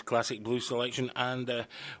this week's classic blues selection, and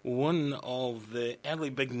one of the early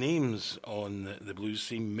big names on the blues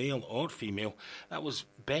scene, male or female. That was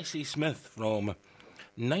Bessie Smith from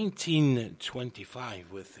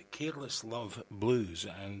 1925 with Careless Love Blues,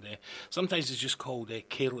 and sometimes it's just called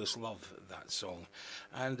Careless Love, that song.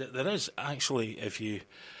 And there is actually, if you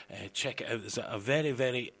check it out, there's a very,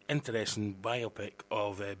 very interesting biopic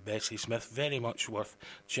of Bessie Smith, very much worth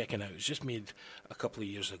checking out. It was just made a couple of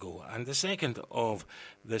years ago. And the second of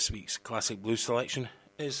this week's classic blues selection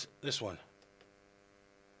is this one.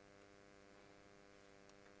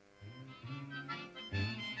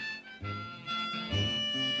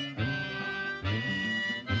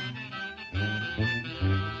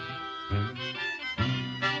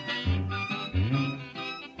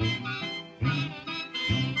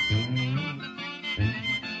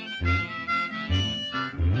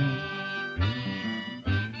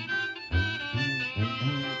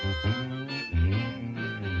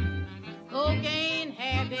 Cocaine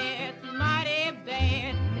habits, my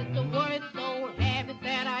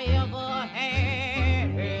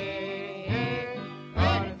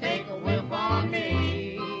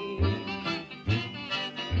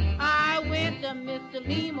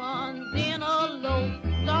demons in a low.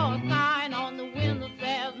 Saw a sign on the window,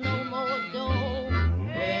 there's no more dough.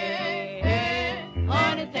 Hey, hey,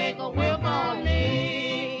 honey, take a whip on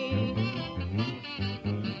me.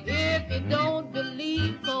 If you don't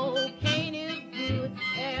believe cocaine is good,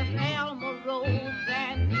 ask Alma Rose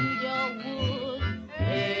and Cedar Woods.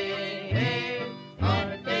 Hey, hey,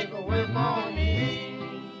 honey, take a whip on me.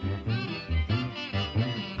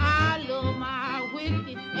 I love my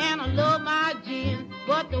whiskey and I love my gin,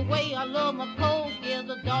 but the way I love my coke is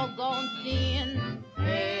a doggone sin.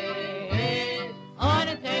 Hey, hey,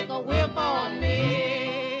 honey, take a whip on me.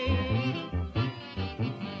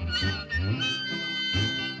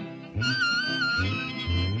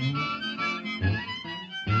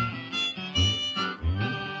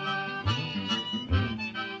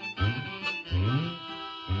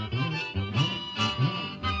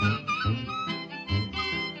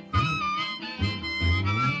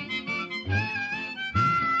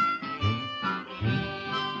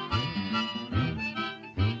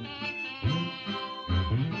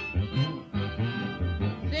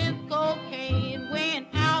 Since cocaine went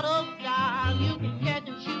out of style, you can catch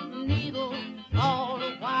 'em shooting needles all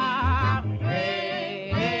the while.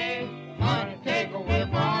 Hey, hey, honey, take a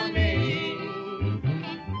whip on me.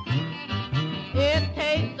 It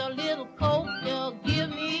takes a little coke to give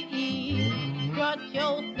me ease. Strut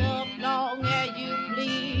your stuff long as you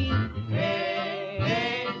please. Hey,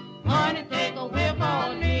 hey, honey, take a whip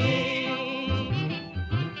on me.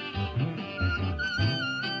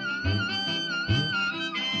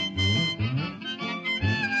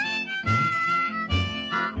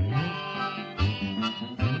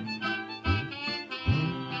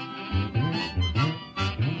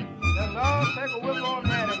 Let's all take a whip on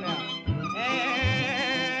Hattie now.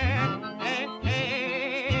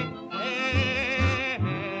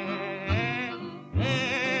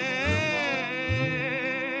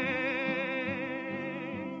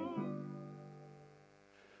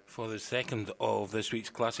 For the second of this week's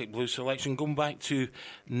classic blues selection, going back to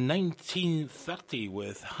 1930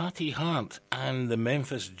 with Hattie Hart and the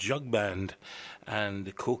Memphis Jug Band and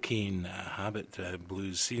the Cocaine Habit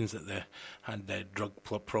blues, scenes that they had drug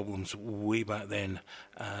problems way back then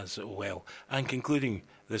as well. And concluding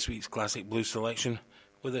this week's classic blues selection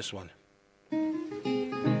with this one.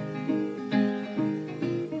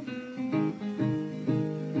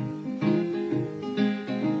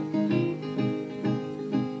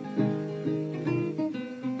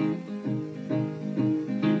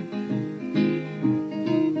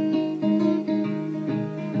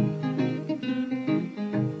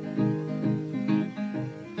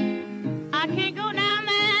 I can't go down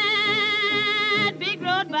that big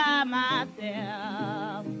road by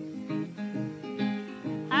myself.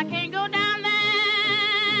 I can't go down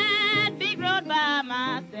that big road by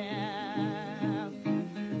myself.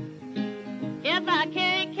 If I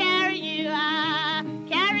can't carry you, I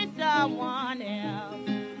carry someone else.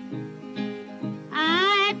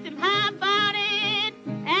 I asked him how about it,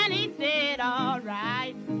 and he said, all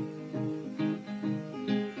right.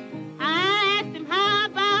 I asked him how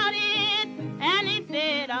about it, and he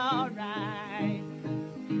said, all right.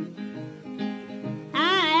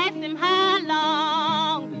 I asked him how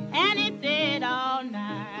long, and he said, all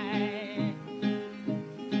night.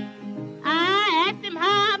 I asked him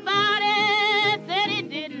how about it, said he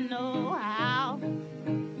didn't know how.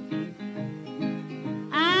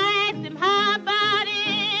 I asked him how about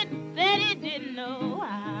it, said he didn't know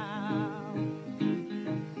how.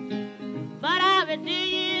 But I would do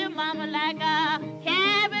you, mama, like a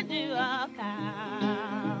cat would do a cow.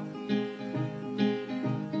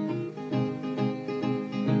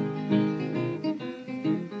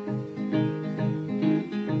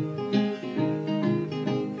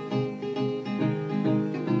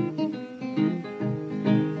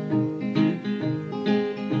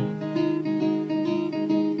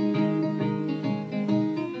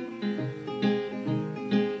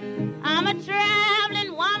 I'm a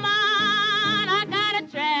traveling woman, I got a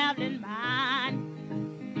traveling mind.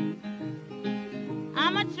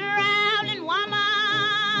 I'm a traveling woman,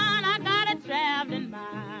 I got a traveling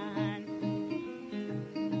mind.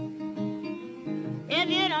 If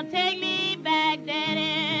you don't take me back,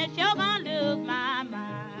 Daddy, sure gonna lose my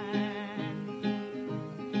mind.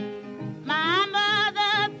 My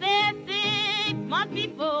mother said 6 months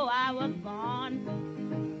before I was born.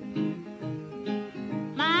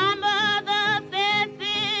 My mother said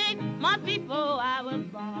 6 months before I was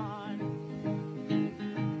born.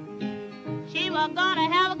 She was gonna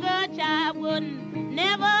have a good child, wouldn't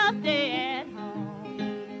never stay at home.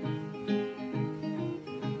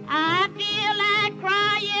 I feel like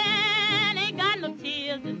crying, ain't got no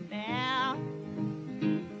tears to spare.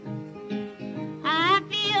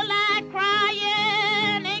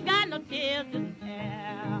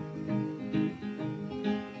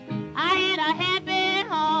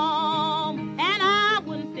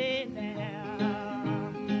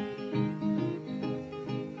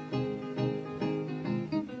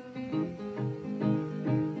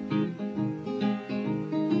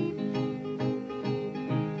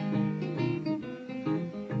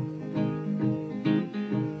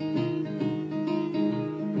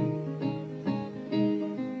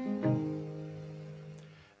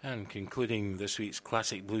 concluding this week's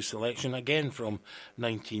classic blues selection, again from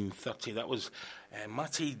 1930. That was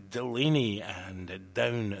Matty Delaney and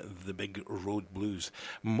Down the Big Road Blues.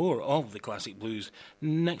 More of the classic blues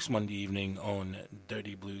next Monday evening on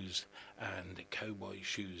Dirty Blues and Cowboy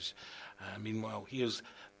Shoes. Meanwhile, here's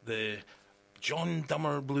the John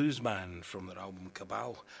Dummer Blues Band from their album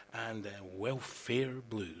Cabal and Welfare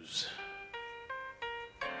Blues.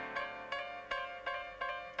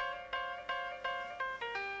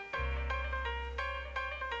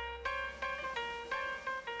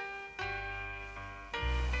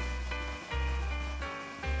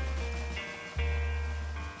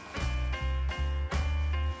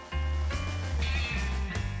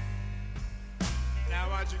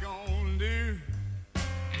 What you gonna do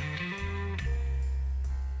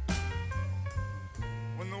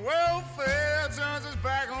when the welfare turns its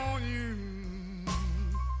back on you?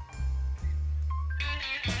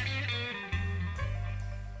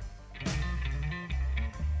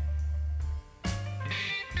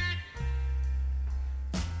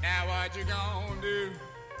 Now what you gonna do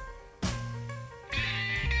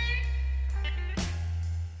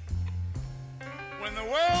when the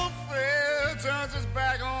welfare turns its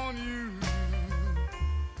back on you?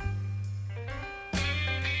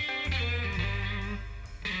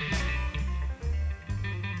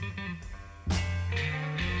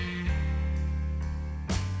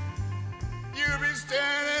 You'll be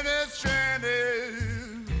standing there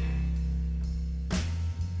stranded,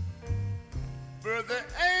 but there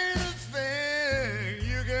ain't a thing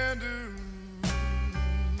you can do.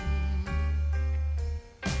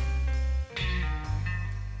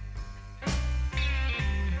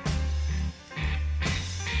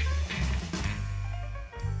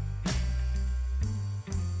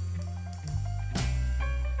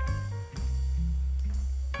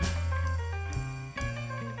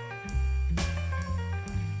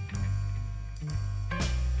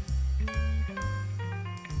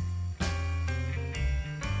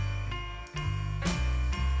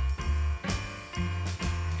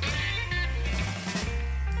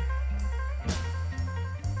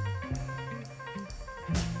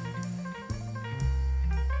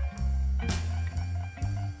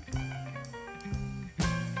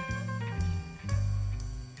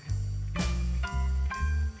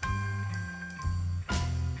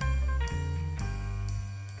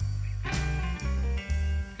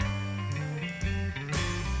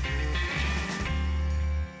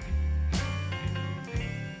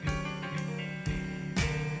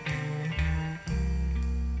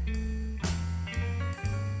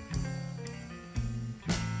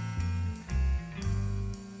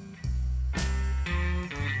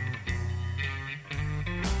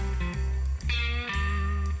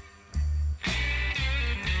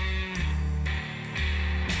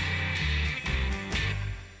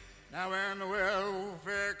 Now when the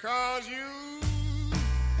welfare calls you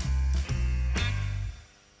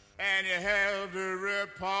and you have to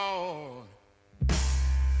report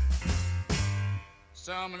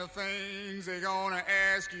some of the things they're gonna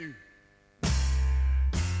ask you,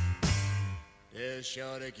 they're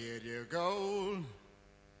sure to get your gold.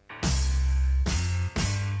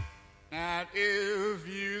 Now if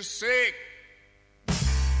you're sick,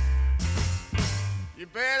 you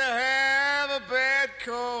better have a bad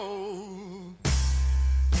cold,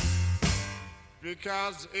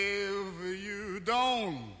 because if you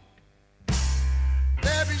don't,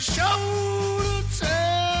 they'll be sure to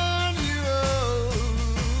turn you out.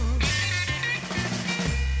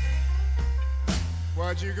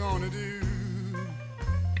 What you gonna do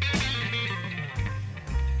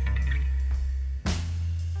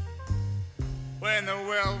when the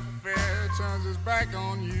welfare turns its back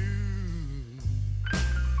on you?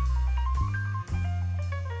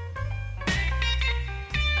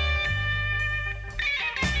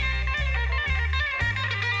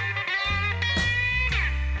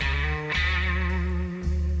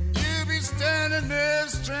 Standing there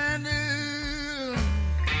stranded,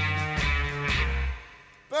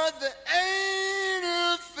 but there ain't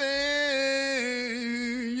a thing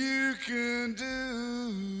you can do.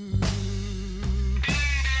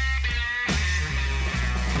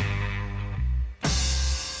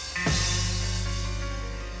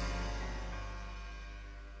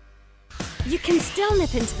 You can still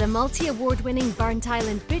nip into the multi-award-winning Burnt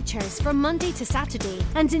Island Butchers from Monday to Saturday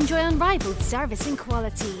and enjoy unrivaled service and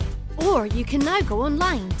quality. Or you can now go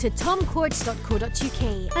online to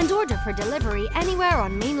tomcords.co.uk and order for delivery anywhere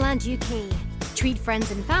on mainland UK. Treat friends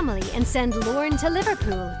and family and send Lauren to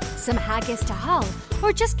Liverpool, some haggis to Hull,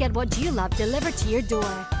 or just get what you love delivered to your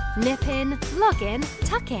door. Nip in, log in,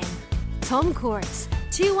 tuck in. Tom Cords,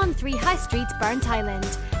 213 High Street, Burnt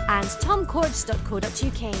Island. and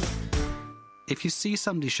tomcords.co.uk. If you see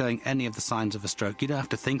somebody showing any of the signs of a stroke, you don't have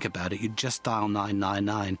to think about it, you just dial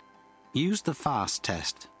 999. Use the FAST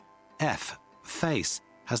test. F. Face.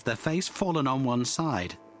 Has their face fallen on one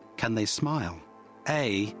side? Can they smile?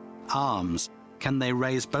 A. Arms. Can they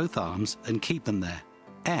raise both arms and keep them there?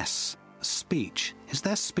 S. Speech. Is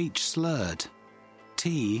their speech slurred?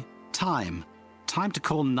 T. Time. Time to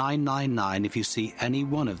call 999 if you see any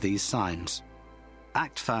one of these signs.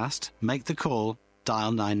 Act fast, make the call,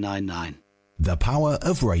 dial 999. The power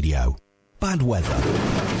of radio. Bad weather.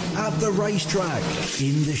 At the racetrack.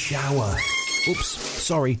 In the shower. Oops,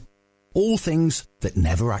 sorry. All things that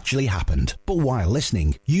never actually happened. But while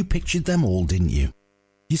listening, you pictured them all, didn't you?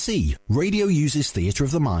 You see, radio uses theatre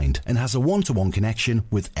of the mind and has a one-to-one connection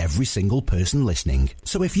with every single person listening.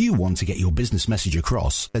 So if you want to get your business message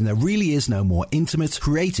across, then there really is no more intimate,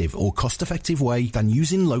 creative or cost-effective way than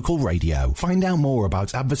using local radio. Find out more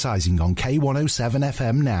about advertising on K107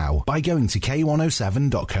 FM now by going to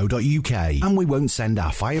k107.co.uk, and we won't send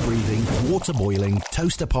our fire-breathing, water-boiling,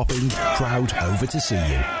 toaster-popping crowd over to see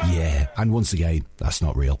you. Yeah, and once again, that's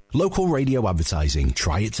not real. Local radio advertising.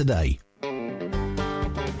 Try it today.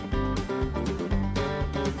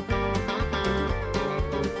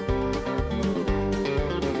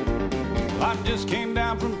 I just came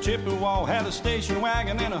down from Chippewa, had a station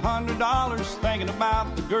wagon and $100, thinking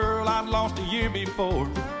about the girl I'd lost a year before.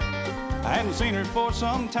 I hadn't seen her for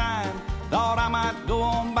some time, thought I might go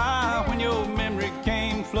on by when your memory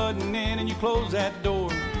came flooding in and you closed that door.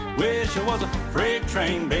 Wish I was a freight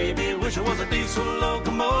train, baby, wish I was a diesel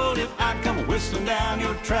locomotive. I'd come whistling down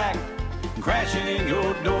your track and crashing in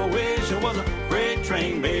your door. Wish I was a freight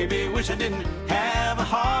train, baby, wish I didn't have a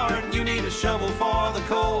heart. You need a shovel for the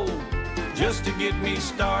coal just to get me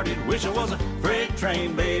started. Wish I was a freight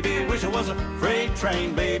train, baby. Wish I was a freight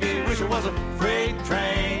train, baby. Wish I was a freight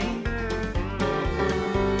train.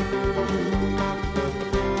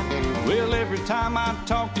 Well, every time I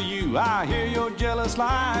talk to you, I hear your jealous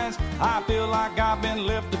lies. I feel like I've been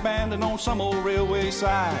left abandoned on some old railway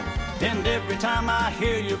side. And every time I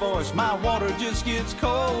hear your voice, my water just gets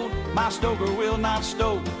cold. My stoker will not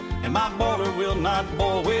stoke, and my boiler will not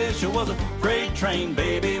boil. Wish I was a freight train,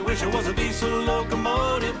 baby. Wish I was a diesel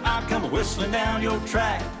locomotive. I'd come whistling down your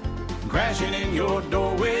track, crashing in your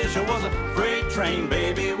door. Wish I was a freight train,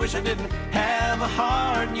 baby. Wish I didn't have a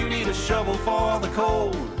heart. You need a shovel for the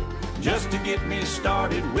coal just to get me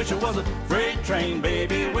started. Wish I was a freight train,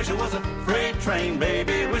 baby. Wish I was a freight train,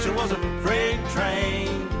 baby. Wish I was a freight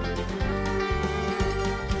train.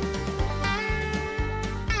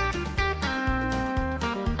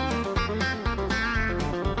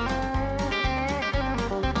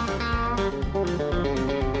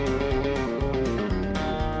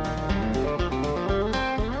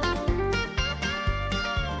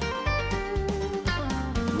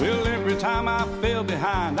 Time I fell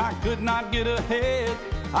behind, I could not get ahead.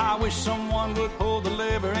 I wish someone would pull the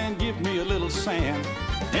lever and give me a little sand.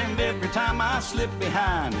 And every time I slip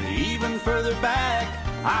behind, even further back,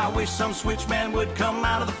 I wish some switchman would come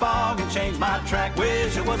out of the fog and change my track.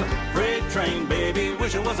 Wish I was a freight train, baby.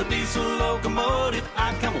 Wish I was a diesel locomotive.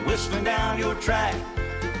 I'd come whistling down your track,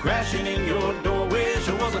 crashing in your door. Wish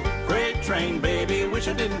I was a freight train, baby. Wish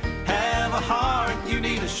I didn't have a heart. You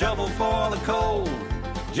need a shovel for the coal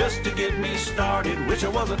just to get me started. Wish I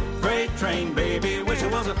was a freight train, baby. Wish I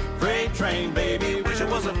was a freight train, baby. Wish I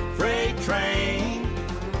was a freight train.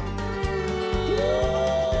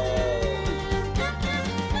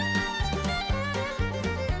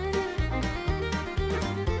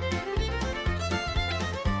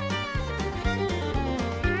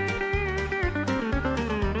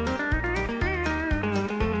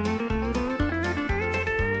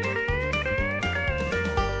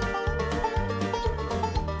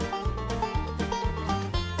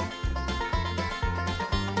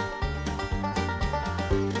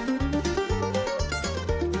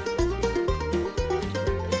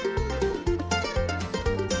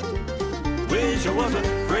 Wish I was a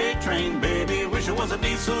freight train, baby. Wish I was a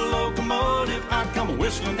diesel locomotive. I'd come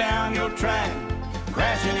whistling down your track,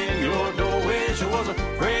 crashing in your door. Wish I was a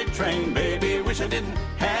freight train, baby. Wish I didn't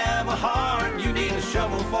have a heart. You need a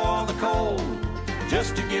shovel for the coal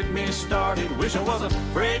just to get me started. Wish I was a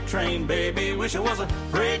freight train, baby. Wish I was a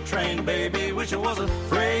freight train, baby. Wish I was a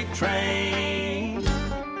freight train.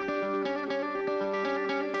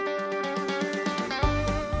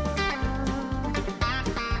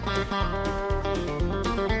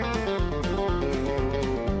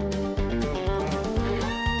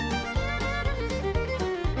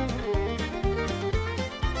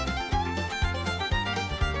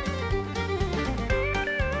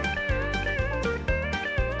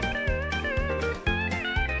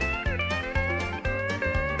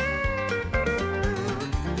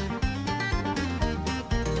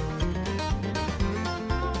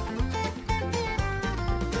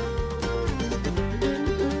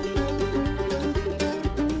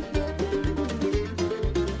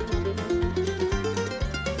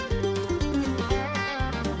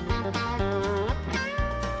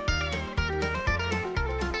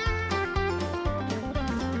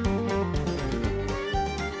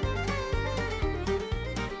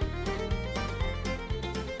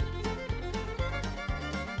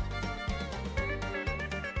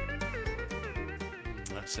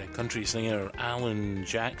 That's a country singer Alan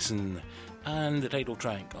Jackson and the title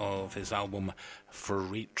track of his album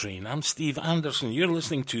Freight Train. I'm Steve Anderson. You're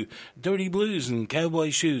listening to Dirty Blues and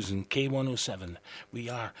Cowboy Shoes and K107. We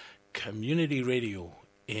are community radio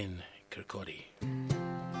in Kirkcaldy.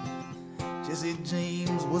 Jesse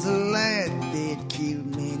James was a lad that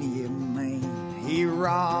killed many a man. He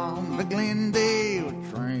robbed the Glendale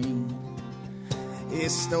train. He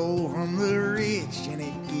stole from the rich and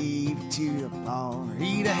he gave it to the poor.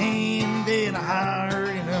 He'd a hand and a heart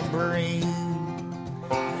and a brain.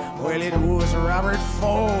 Well, it was Robert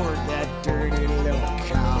Ford, that dirty little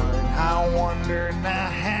coward. I wonder now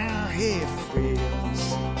how he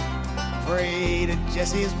feels. Afraid of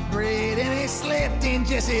Jesse's bread, and he slept in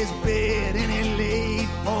Jesse's bed, and he laid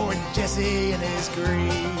poor Jesse in his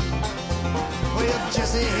grave. Well,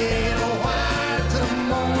 Jesse had a wife to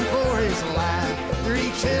mourn for his life. 3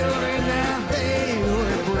 children, now they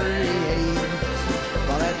were brave.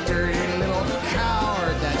 Well, that dirty little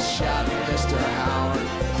coward that shot Mr. Howard,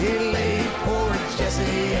 he laid poor Jesse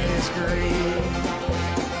in his grave.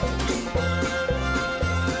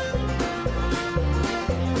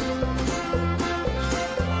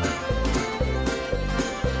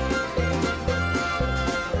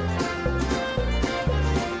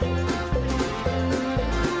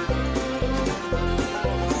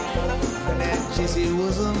 Jesse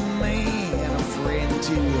was a man, a friend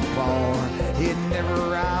to the poor. He'd never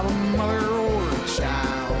rob a mother or a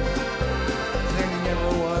child. There never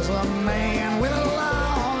was a man with a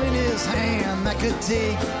law in his hand that could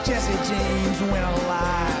take Jesse James when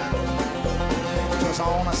alive. 'Twas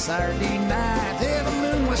on a Saturday night, the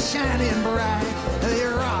moon was shining bright. They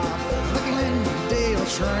robbed the Glendale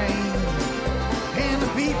train, and the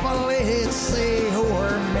people they'd say who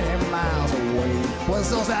were many miles away was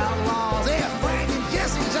those outlaws, Frank and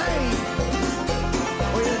Jesse James.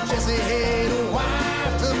 Well, Jesse had a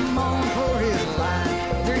wife to mourn for his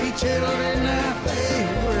life. 3 children, now they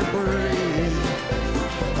were brave.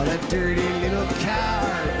 Well, that dirty little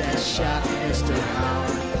coward that shot Mr.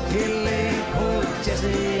 Howard, he laid poor Jesse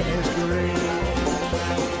in his grave.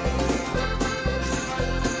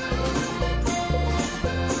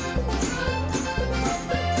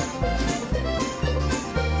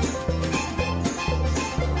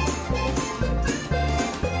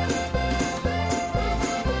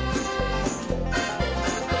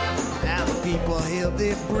 People held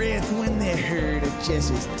their breath when they heard of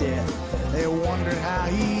Jesse's death. They wondered how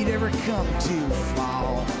he'd ever come to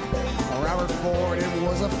fall. Robert Ford, it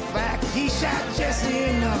was a fact, he shot Jesse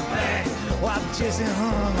in the back while Jesse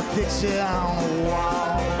hung a picture on the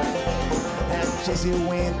wall. As Jesse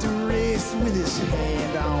went to rest with his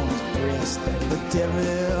hand on his breast, the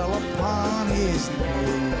devil upon his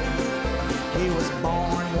knee. He was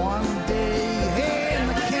born one day in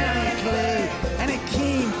the county clay, and he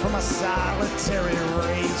came from a solitary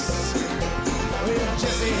race. Well,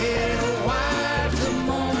 Jesse had a wife to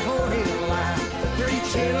mourn for his life. 3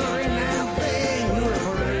 children, now they were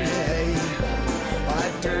brave.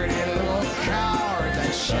 That dirty little coward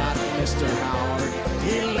that shot Mr. Howard,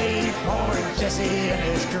 he laid poor Jesse in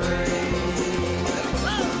his grave.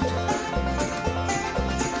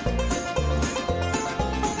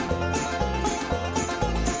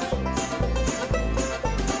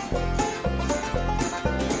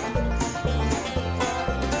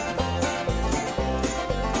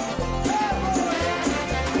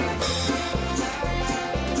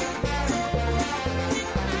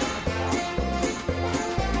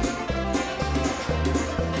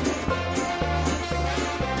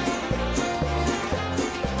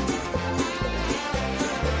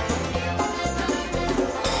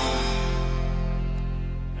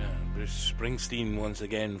 Once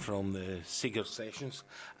again from the Seeger Sessions,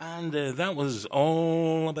 and that was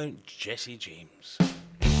all about Jesse James.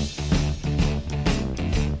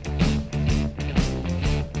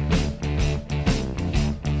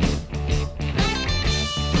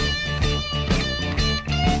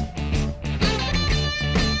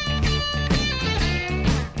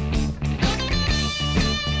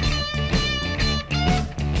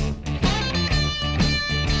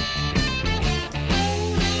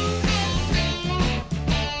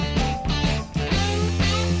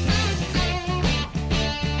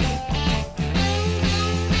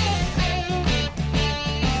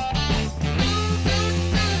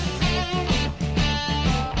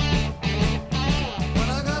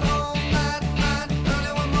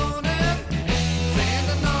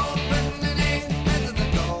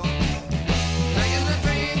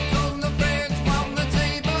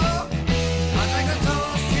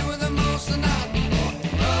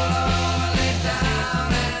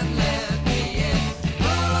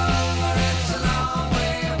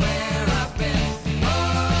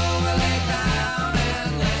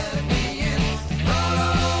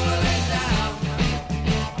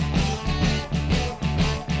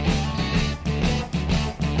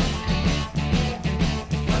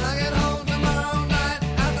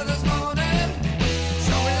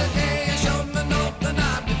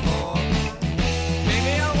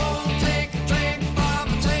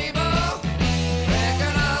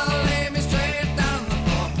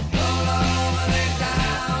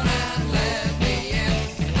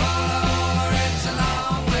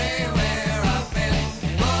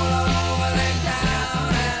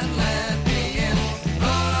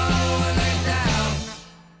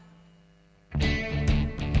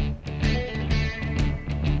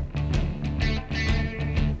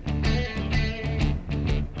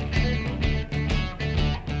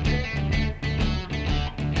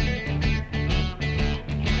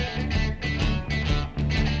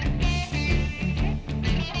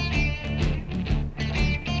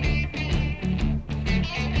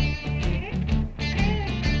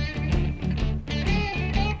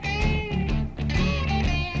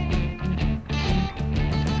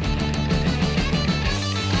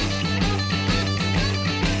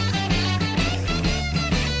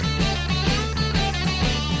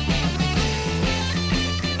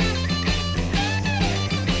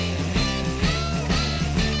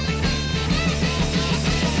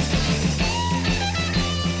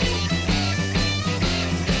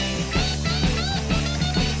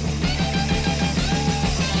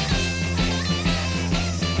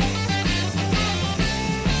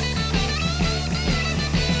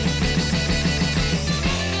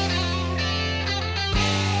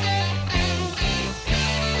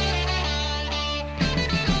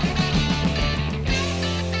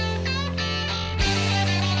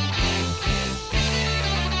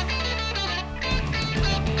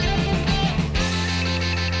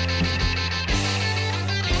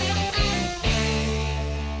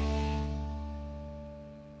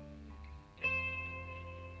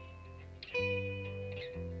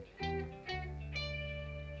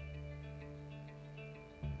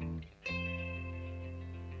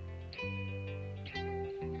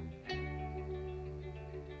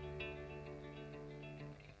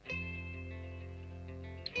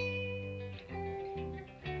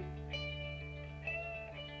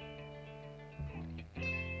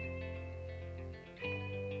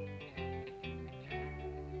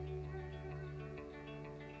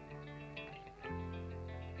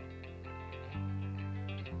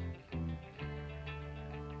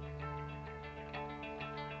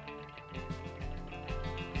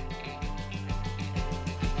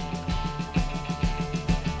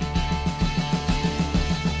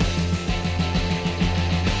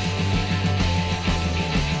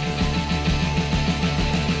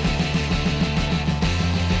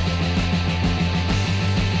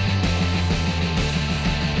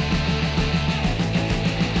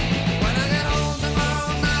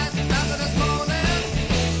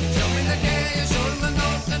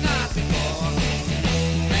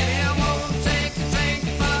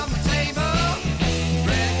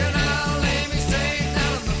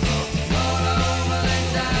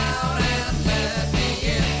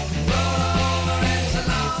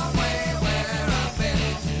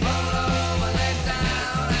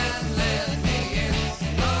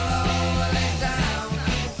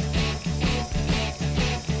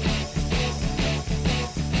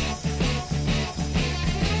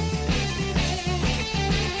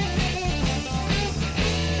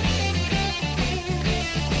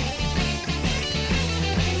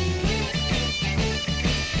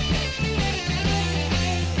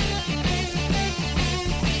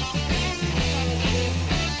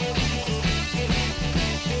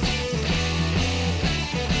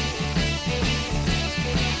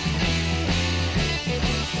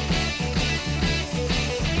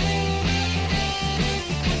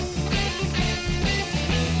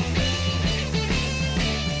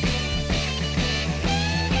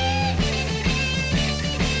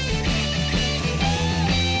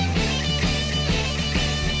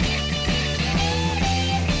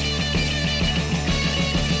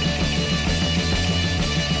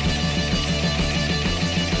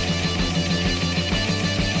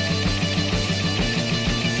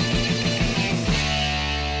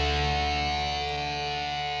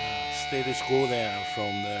 Go there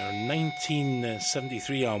from their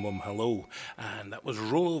 1973 album Hello, and that was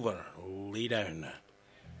Roll Over, Lay Down.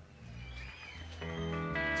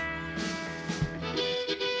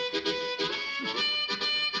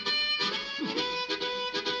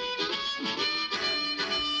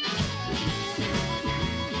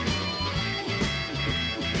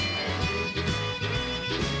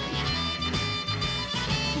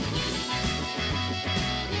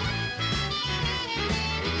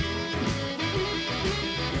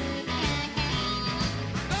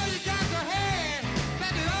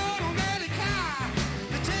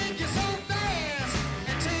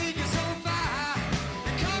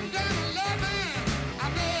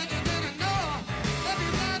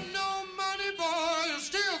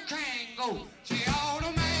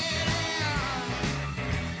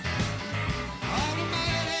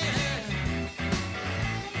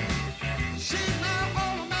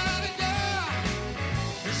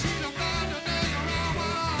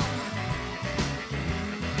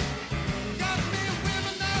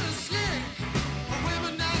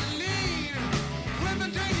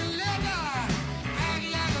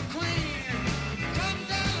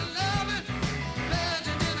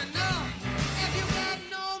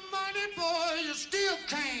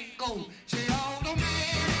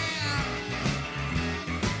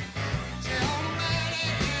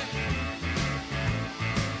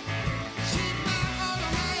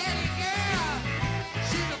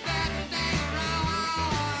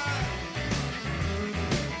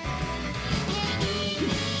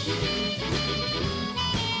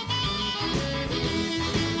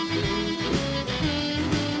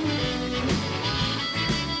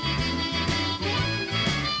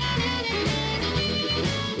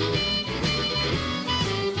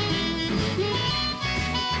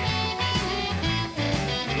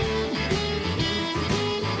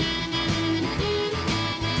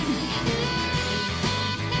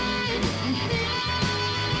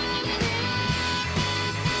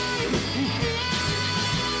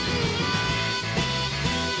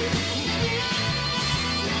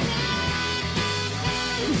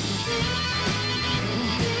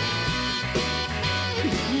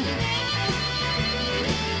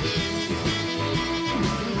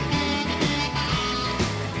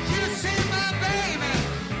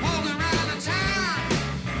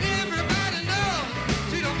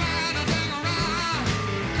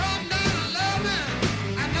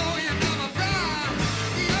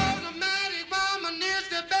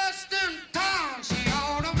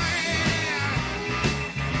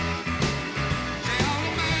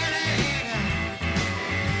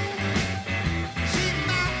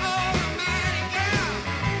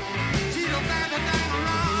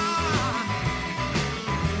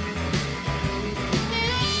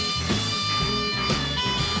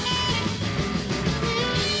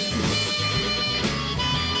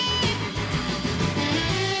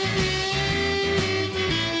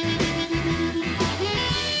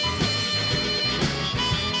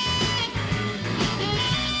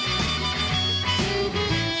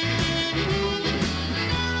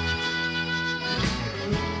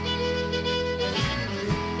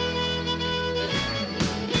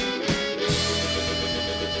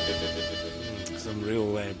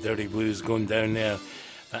 Dirty Blues going down there.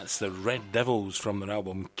 That's the Red Devils from their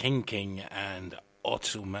album King and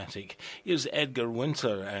Automatic. Here's Edgar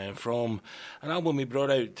Winter from an album he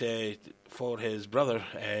brought out for his brother,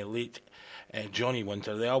 late Johnny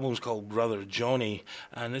Winter. The album's called Brother Johnny,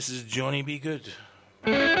 and this is Johnny Be Good.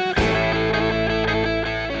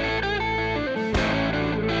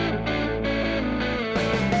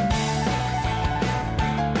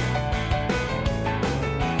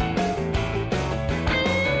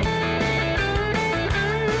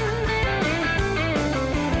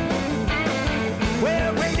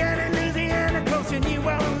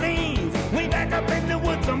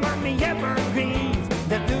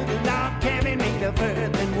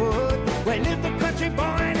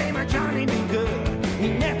 Boy named Johnny Be Good. He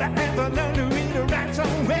never ever learned to read or write so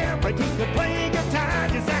well, but he could play guitar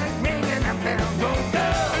just like ringing a bell. Go, go,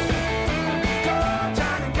 go,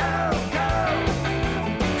 Johnny, go, go,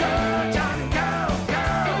 go, Johnny, go, go,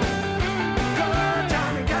 go,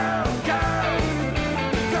 Johnny, go, go,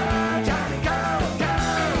 go, Johnny, go, go.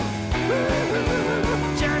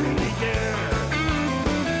 Ooh, Johnny Be Good.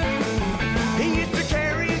 He used to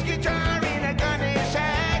carry his guitar in a gunny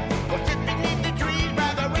sack, or sit beneath the trees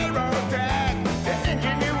by the railroad track. The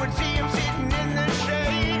engineer would see him sitting in the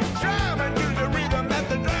shade, strumming to the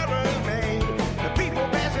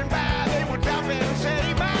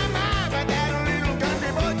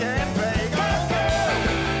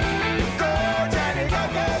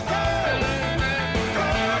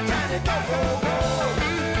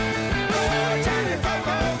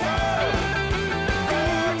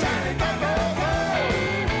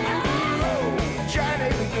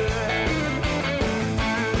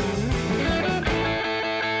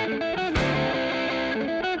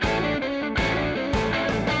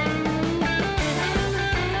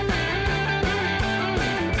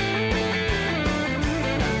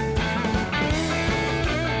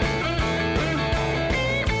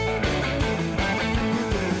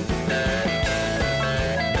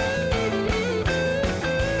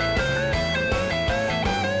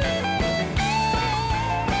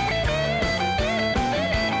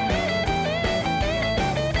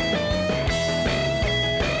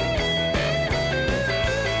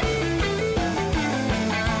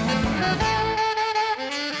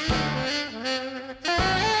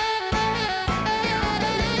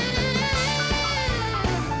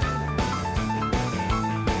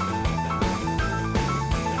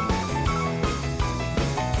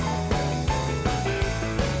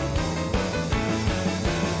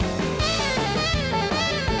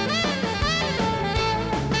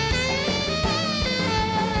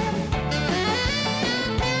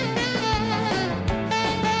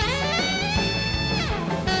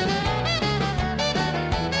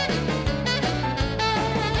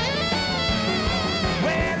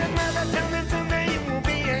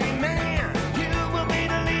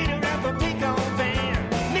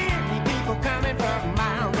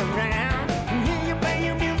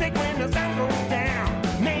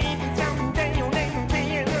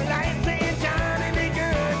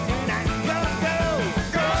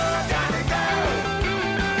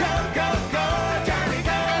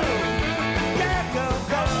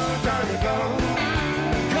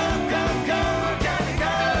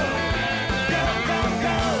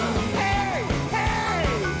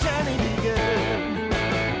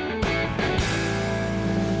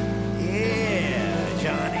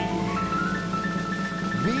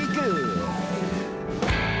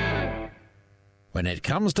When it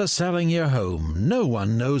comes to selling your home, no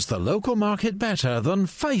one knows the local market better than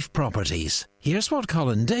Fife Properties. Here's what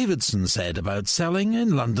Colin Davidson said about selling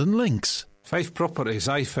in London Links. Fife Properties,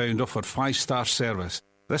 I found, offered 5-star service.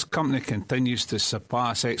 This company continues to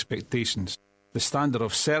surpass expectations. The standard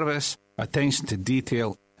of service, attention to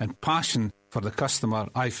detail and passion for the customer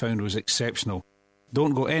I found was exceptional.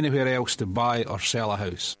 Don't go anywhere else to buy or sell a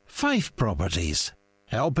house. Fife Properties,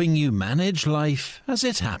 helping you manage life as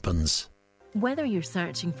it happens. Whether you're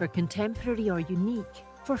searching for contemporary or unique,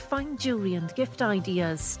 for fine jewellery and gift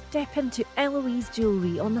ideas, step into Eloise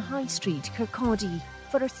Jewellery on the High Street, Kirkcaldy,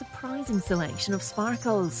 for a surprising selection of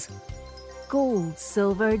sparkles. Gold,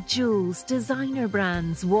 silver, jewels, designer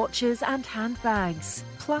brands, watches and handbags,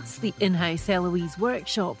 plus the in-house Eloise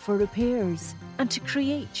workshop for repairs, and to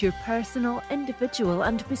create your personal, individual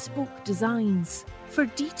and bespoke designs. For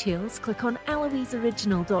details, click on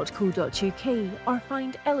eloiseoriginal.co.uk or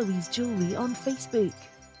find Eloise Jewellery on Facebook.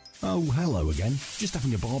 Oh, hello again. Just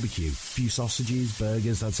having a barbecue. A few sausages,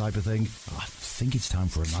 burgers, that type of thing. I think it's time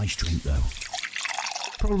for a nice drink, though.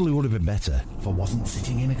 Probably would have been better if I wasn't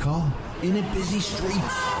sitting in a car, in a busy street.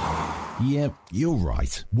 Yeah, you're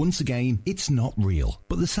right. Once again, it's not real.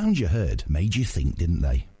 But the sounds you heard made you think, didn't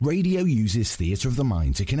they? Radio uses theatre of the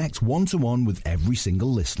mind to connect one-to-one with every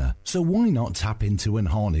single listener. So why not tap into and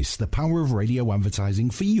harness the power of radio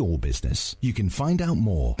advertising for your business? You can find out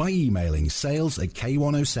more by emailing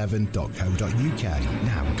sales@k107.co.uk.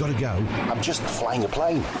 Now, gotta go. I'm just flying a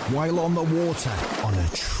plane. While on the water, on a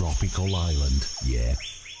tropical island. Yeah,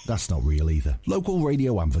 that's not real either. Local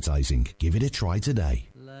radio advertising. Give it a try today.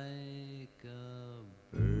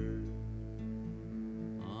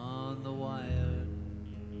 On the wire,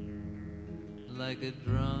 like a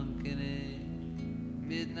drunk in a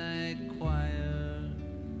midnight choir,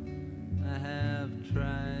 I have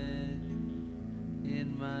tried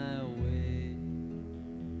in my way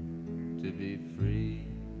to be free,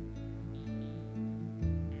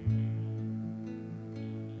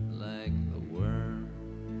 like the worm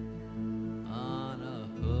on a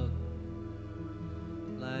hook,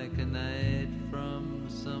 like a night from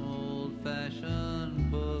some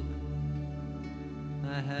old-fashioned book.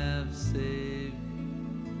 I have saved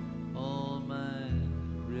all my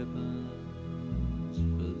ribbons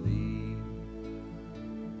for thee.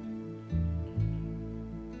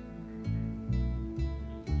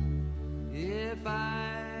 If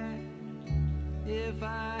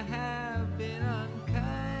I have been unkind,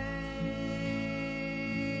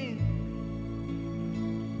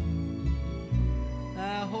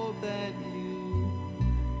 I hope that you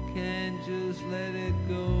can just let it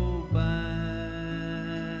go by.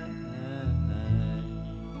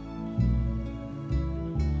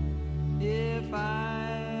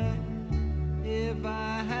 If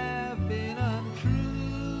I have been untrue,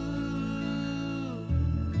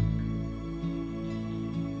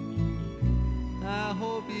 I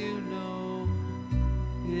hope you know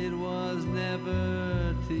it was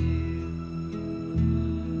never to you.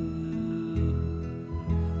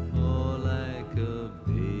 Oh, like a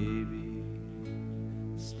baby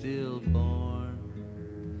stillborn,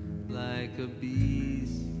 like a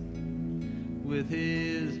beast with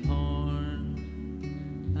his horn,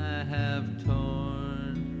 I have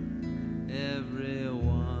torn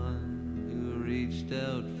everyone who reached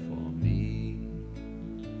out for me.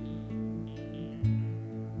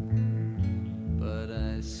 But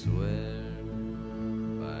I swear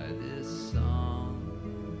by this song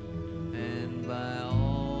and by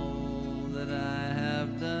all that I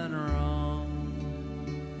have done wrong,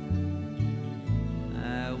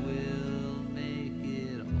 I will make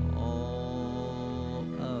it all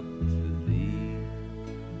up to thee.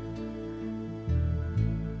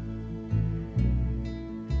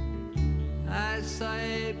 I saw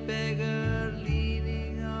a beggar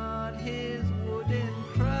leaning on his wooden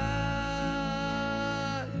crutch.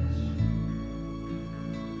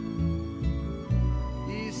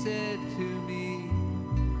 He said to me,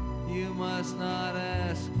 you must not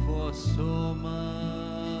ask for so much.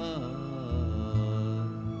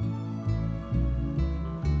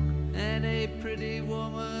 And a pretty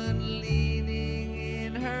woman leaning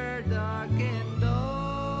in her darkened door,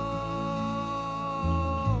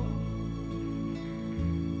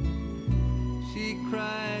 she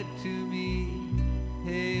cried to me,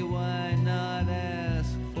 hey, why not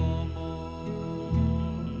ask for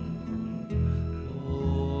more?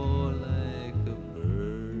 Oh, like a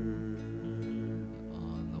bird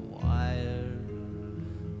on the wire,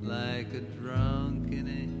 like a drunk in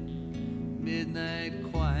a midnight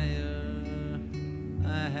choir,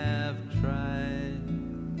 I have tried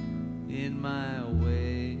in my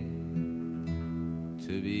way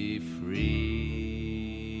to be free.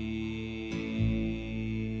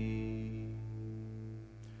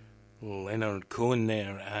 Redbone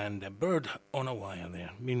there, and a Bird on a Wire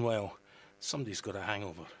there. Meanwhile, somebody's got a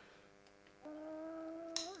hangover.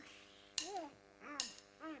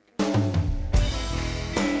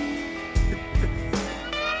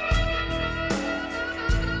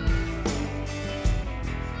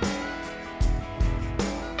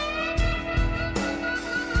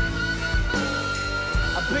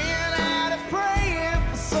 I've been out and praying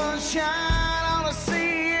for sunshine, all I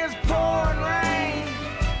see is pouring rain.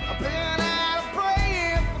 I've been out and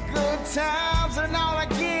praying for good times, and all I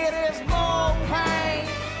get is more pain.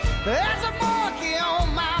 There's a monkey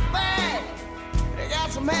on my back, they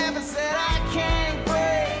got some habits that I can't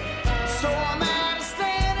break. So I'm out and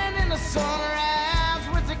standing in the sunrise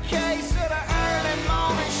with a case of the early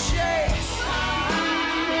morning shakes.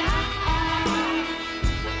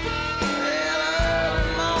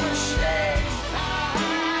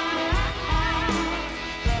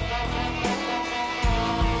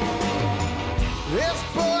 This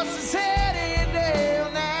bus is headed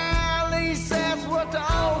down now, at least that's what the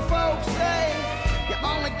old folks say. You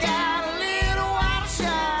only got a little while to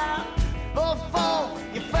shine before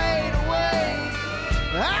you fade away.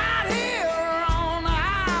 Out here on the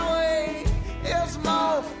highway, it's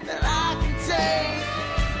more than I can take.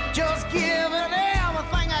 Just giving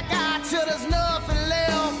everything I got till there's nothing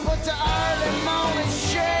left but the early morning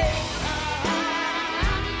shake.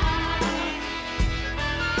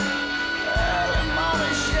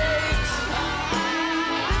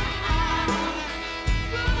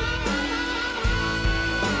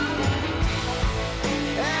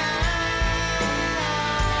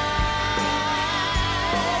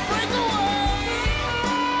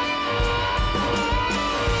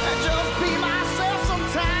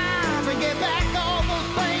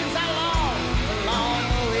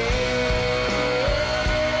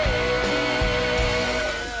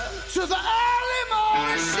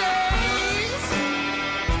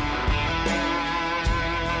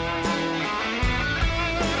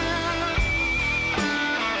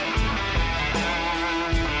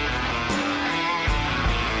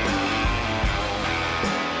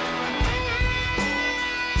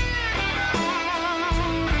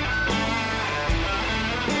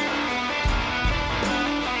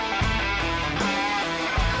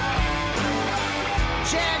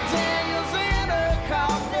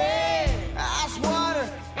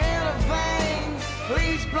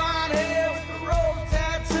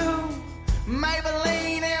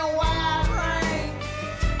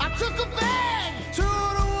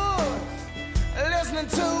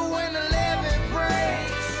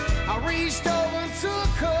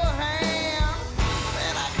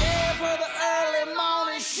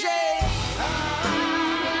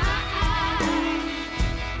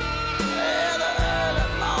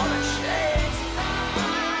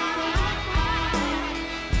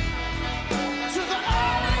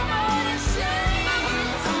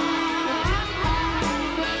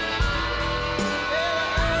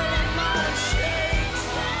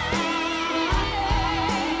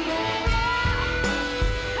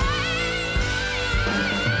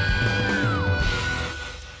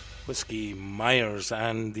 Whiskey Myers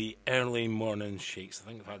and the Early Morning Shakes. I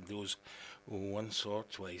think I've had those once or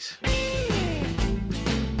twice.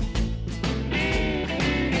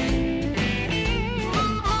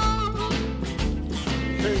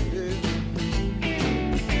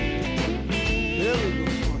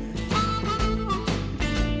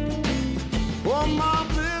 Oh, my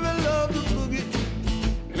baby loves the boogie.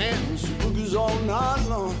 Man, she boogies all night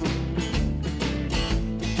long.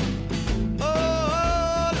 Oh,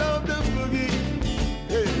 I love the boogie.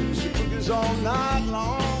 Hey, she boogies all night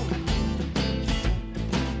long.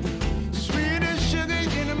 Sweet as sugar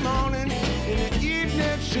in the morning, in the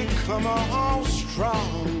evening she come on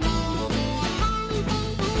strong.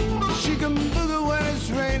 She can boogie when it's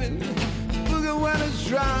raining, boogie when it's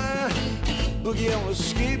dry. Boogie on a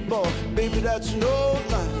skateboard, baby, that's no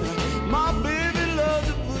lie. My baby loves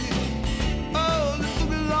the boogie. Oh, the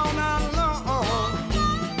boogie's all night long.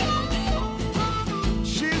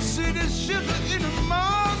 She see the sugar in the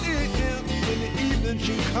morning, in the evening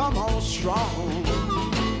she come on strong.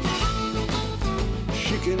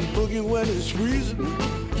 She can boogie when it's freezing,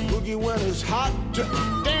 boogie when it's hot,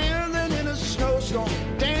 dancing in a snowstorm,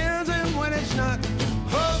 dancing when it's not.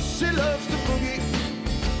 Oh, she loves the boogie.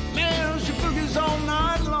 Man, she boogies all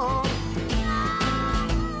night long.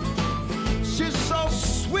 She's so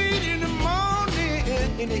sweet in the morning,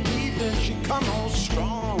 in the evening she come on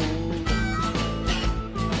strong.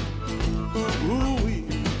 Ooh-wee.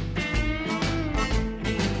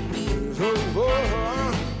 Oh,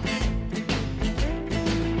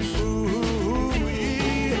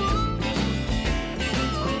 ooh-wee.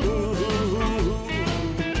 Ooh-wee.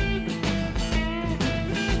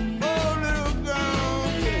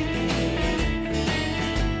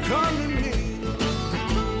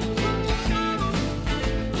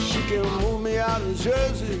 New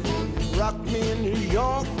Jersey, rock me in New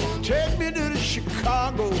York, take me to the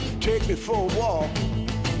Chicago, take me for a walk.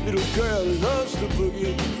 Little girl loves the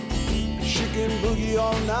boogie, she can boogie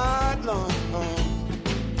all night long.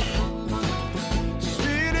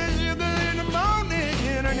 Sweet as sugar in the morning,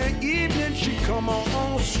 and in the evening she come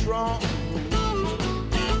on strong.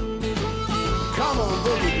 Come on,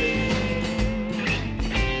 boogie, baby.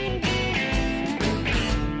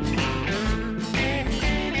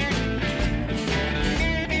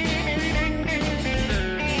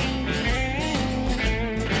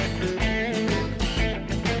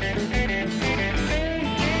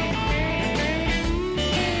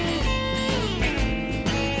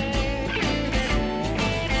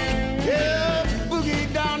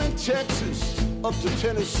 Texas, up to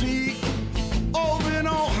Tennessee, over in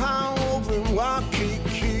Ohio, over in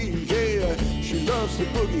Waikiki, yeah, she loves the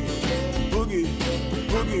boogie, boogie,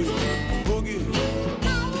 boogie, boogie.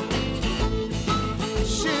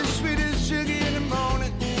 She's sweet as sugar in the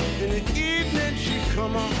morning, in the evening she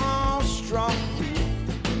come on strong.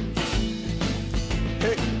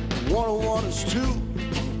 Hey, 1 and 1 is 2,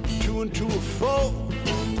 2 and 2 are 4.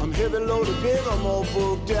 I'm heavy loaded, big, I'm all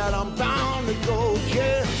booked out, I'm bound to go,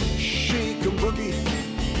 yeah. She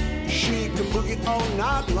can boogie all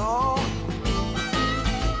night long.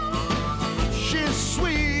 She's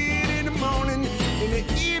sweet in the morning, in the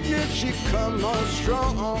evening she come on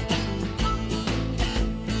strong.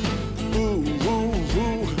 Ooh, ooh,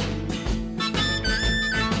 ooh.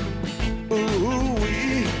 Ooh,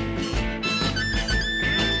 wee.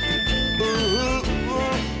 Ooh,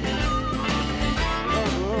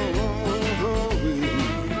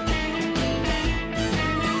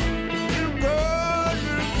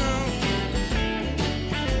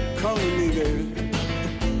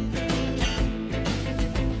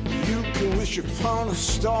 upon a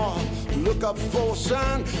star, look up for a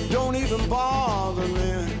sign, don't even bother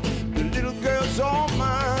me. The little girl's all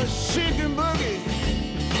mine, she can boogie,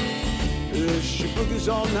 she boogies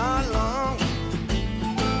all night long.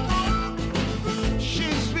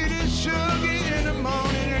 She's sweet as sugar in the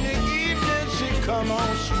morning, in the evening she come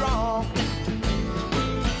on strong.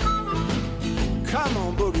 Come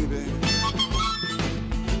on, boogie, baby,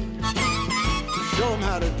 show 'em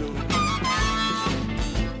how to do it.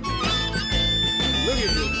 Look at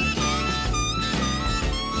this.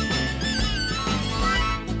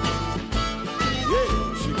 Yeah,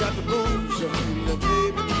 she got the moves on the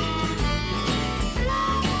baby.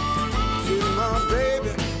 She's my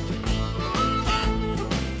baby.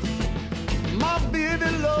 My baby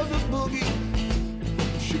loves the boogie.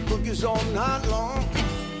 She boogies all night long.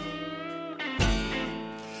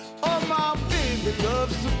 Oh, my baby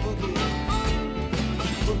loves the boogie.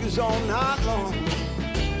 She boogies all night long.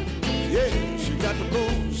 Yeah, she got the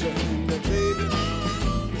moves and the baby.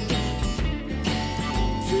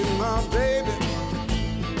 She's my baby.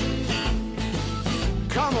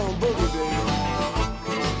 Come on, boogie, baby.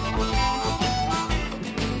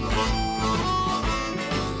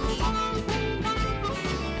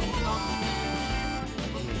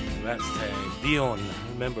 That's Dion.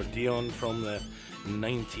 Remember Dion from the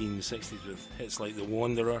 1960s with hits like The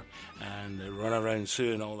Wanderer and the Run Around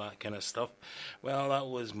Sue and all that kind of stuff. Well, that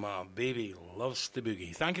was My Baby Loves the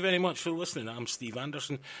Boogie. Thank you very much for listening. I'm Steve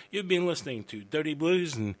Anderson. You've been listening to Dirty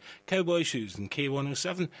Blues and Cowboy Shoes and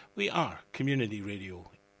K107. We are community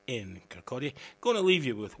radio in Kirkcaldy. Going to leave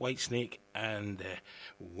you with Whitesnake and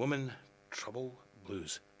Woman Trouble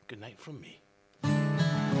Blues. Good night from me.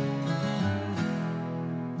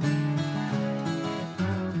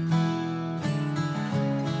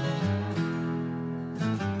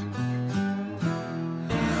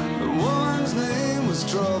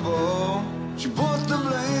 Trouble, she put the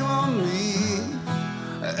blame on me.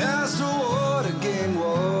 I asked her what a game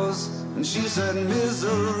was, and she said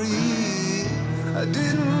misery. I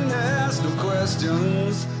didn't ask no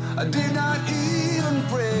questions, I did not even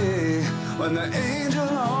pray, when the angel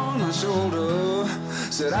on my shoulder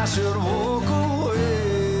said I should walk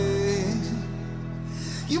away.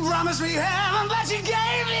 You promised me heaven, but you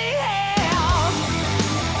gave me hell.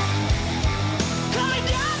 Coming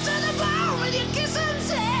down to the bone with your kiss and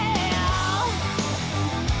tell.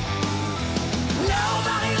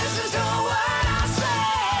 Nobody listens to a word I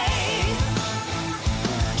say.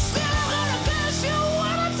 Still I'm gonna curse you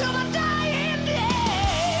one until my dying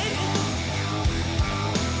day.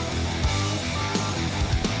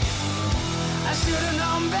 I should have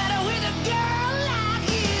known better with a girl like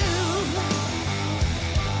you.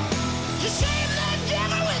 You shame the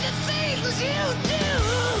devil with a thing.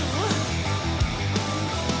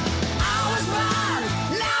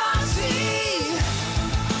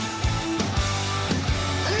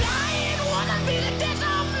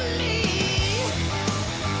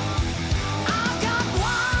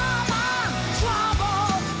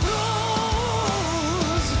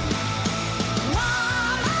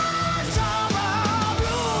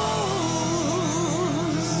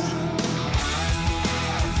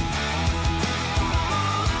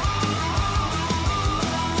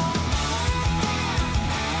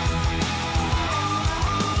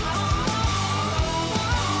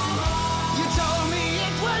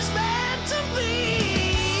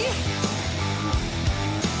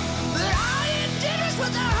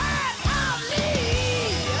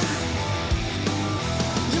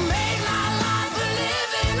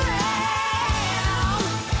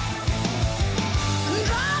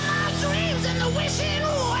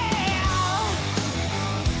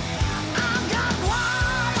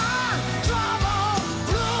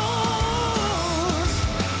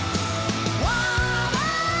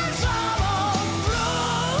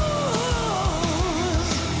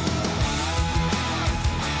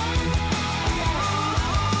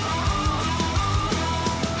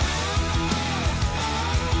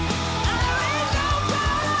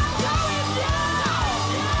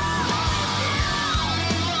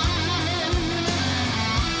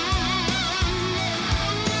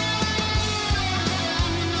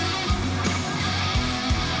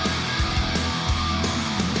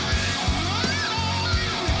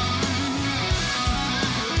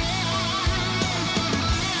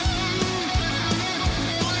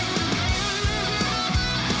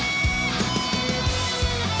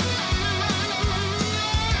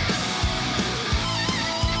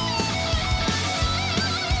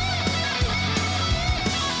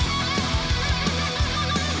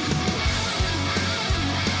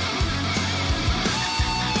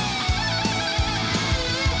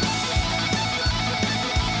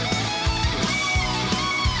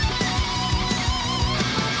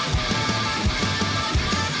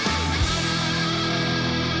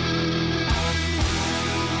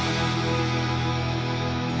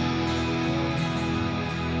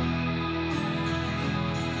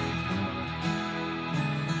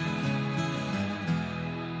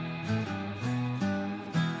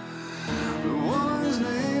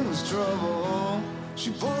 trouble. She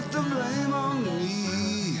put the blame on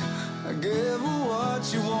me. I gave her what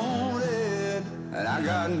she wanted, and I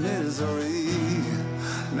got misery.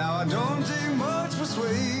 Now I don't take much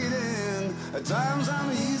persuading. At times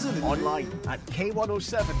I'm easily online at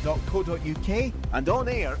k107.co.uk and on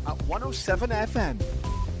air at 107 FM.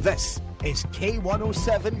 This is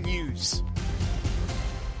K107 News.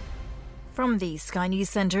 From the Sky News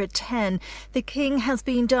Centre at 10, the King has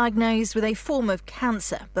been diagnosed with a form of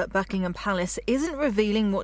cancer, but Buckingham Palace isn't revealing what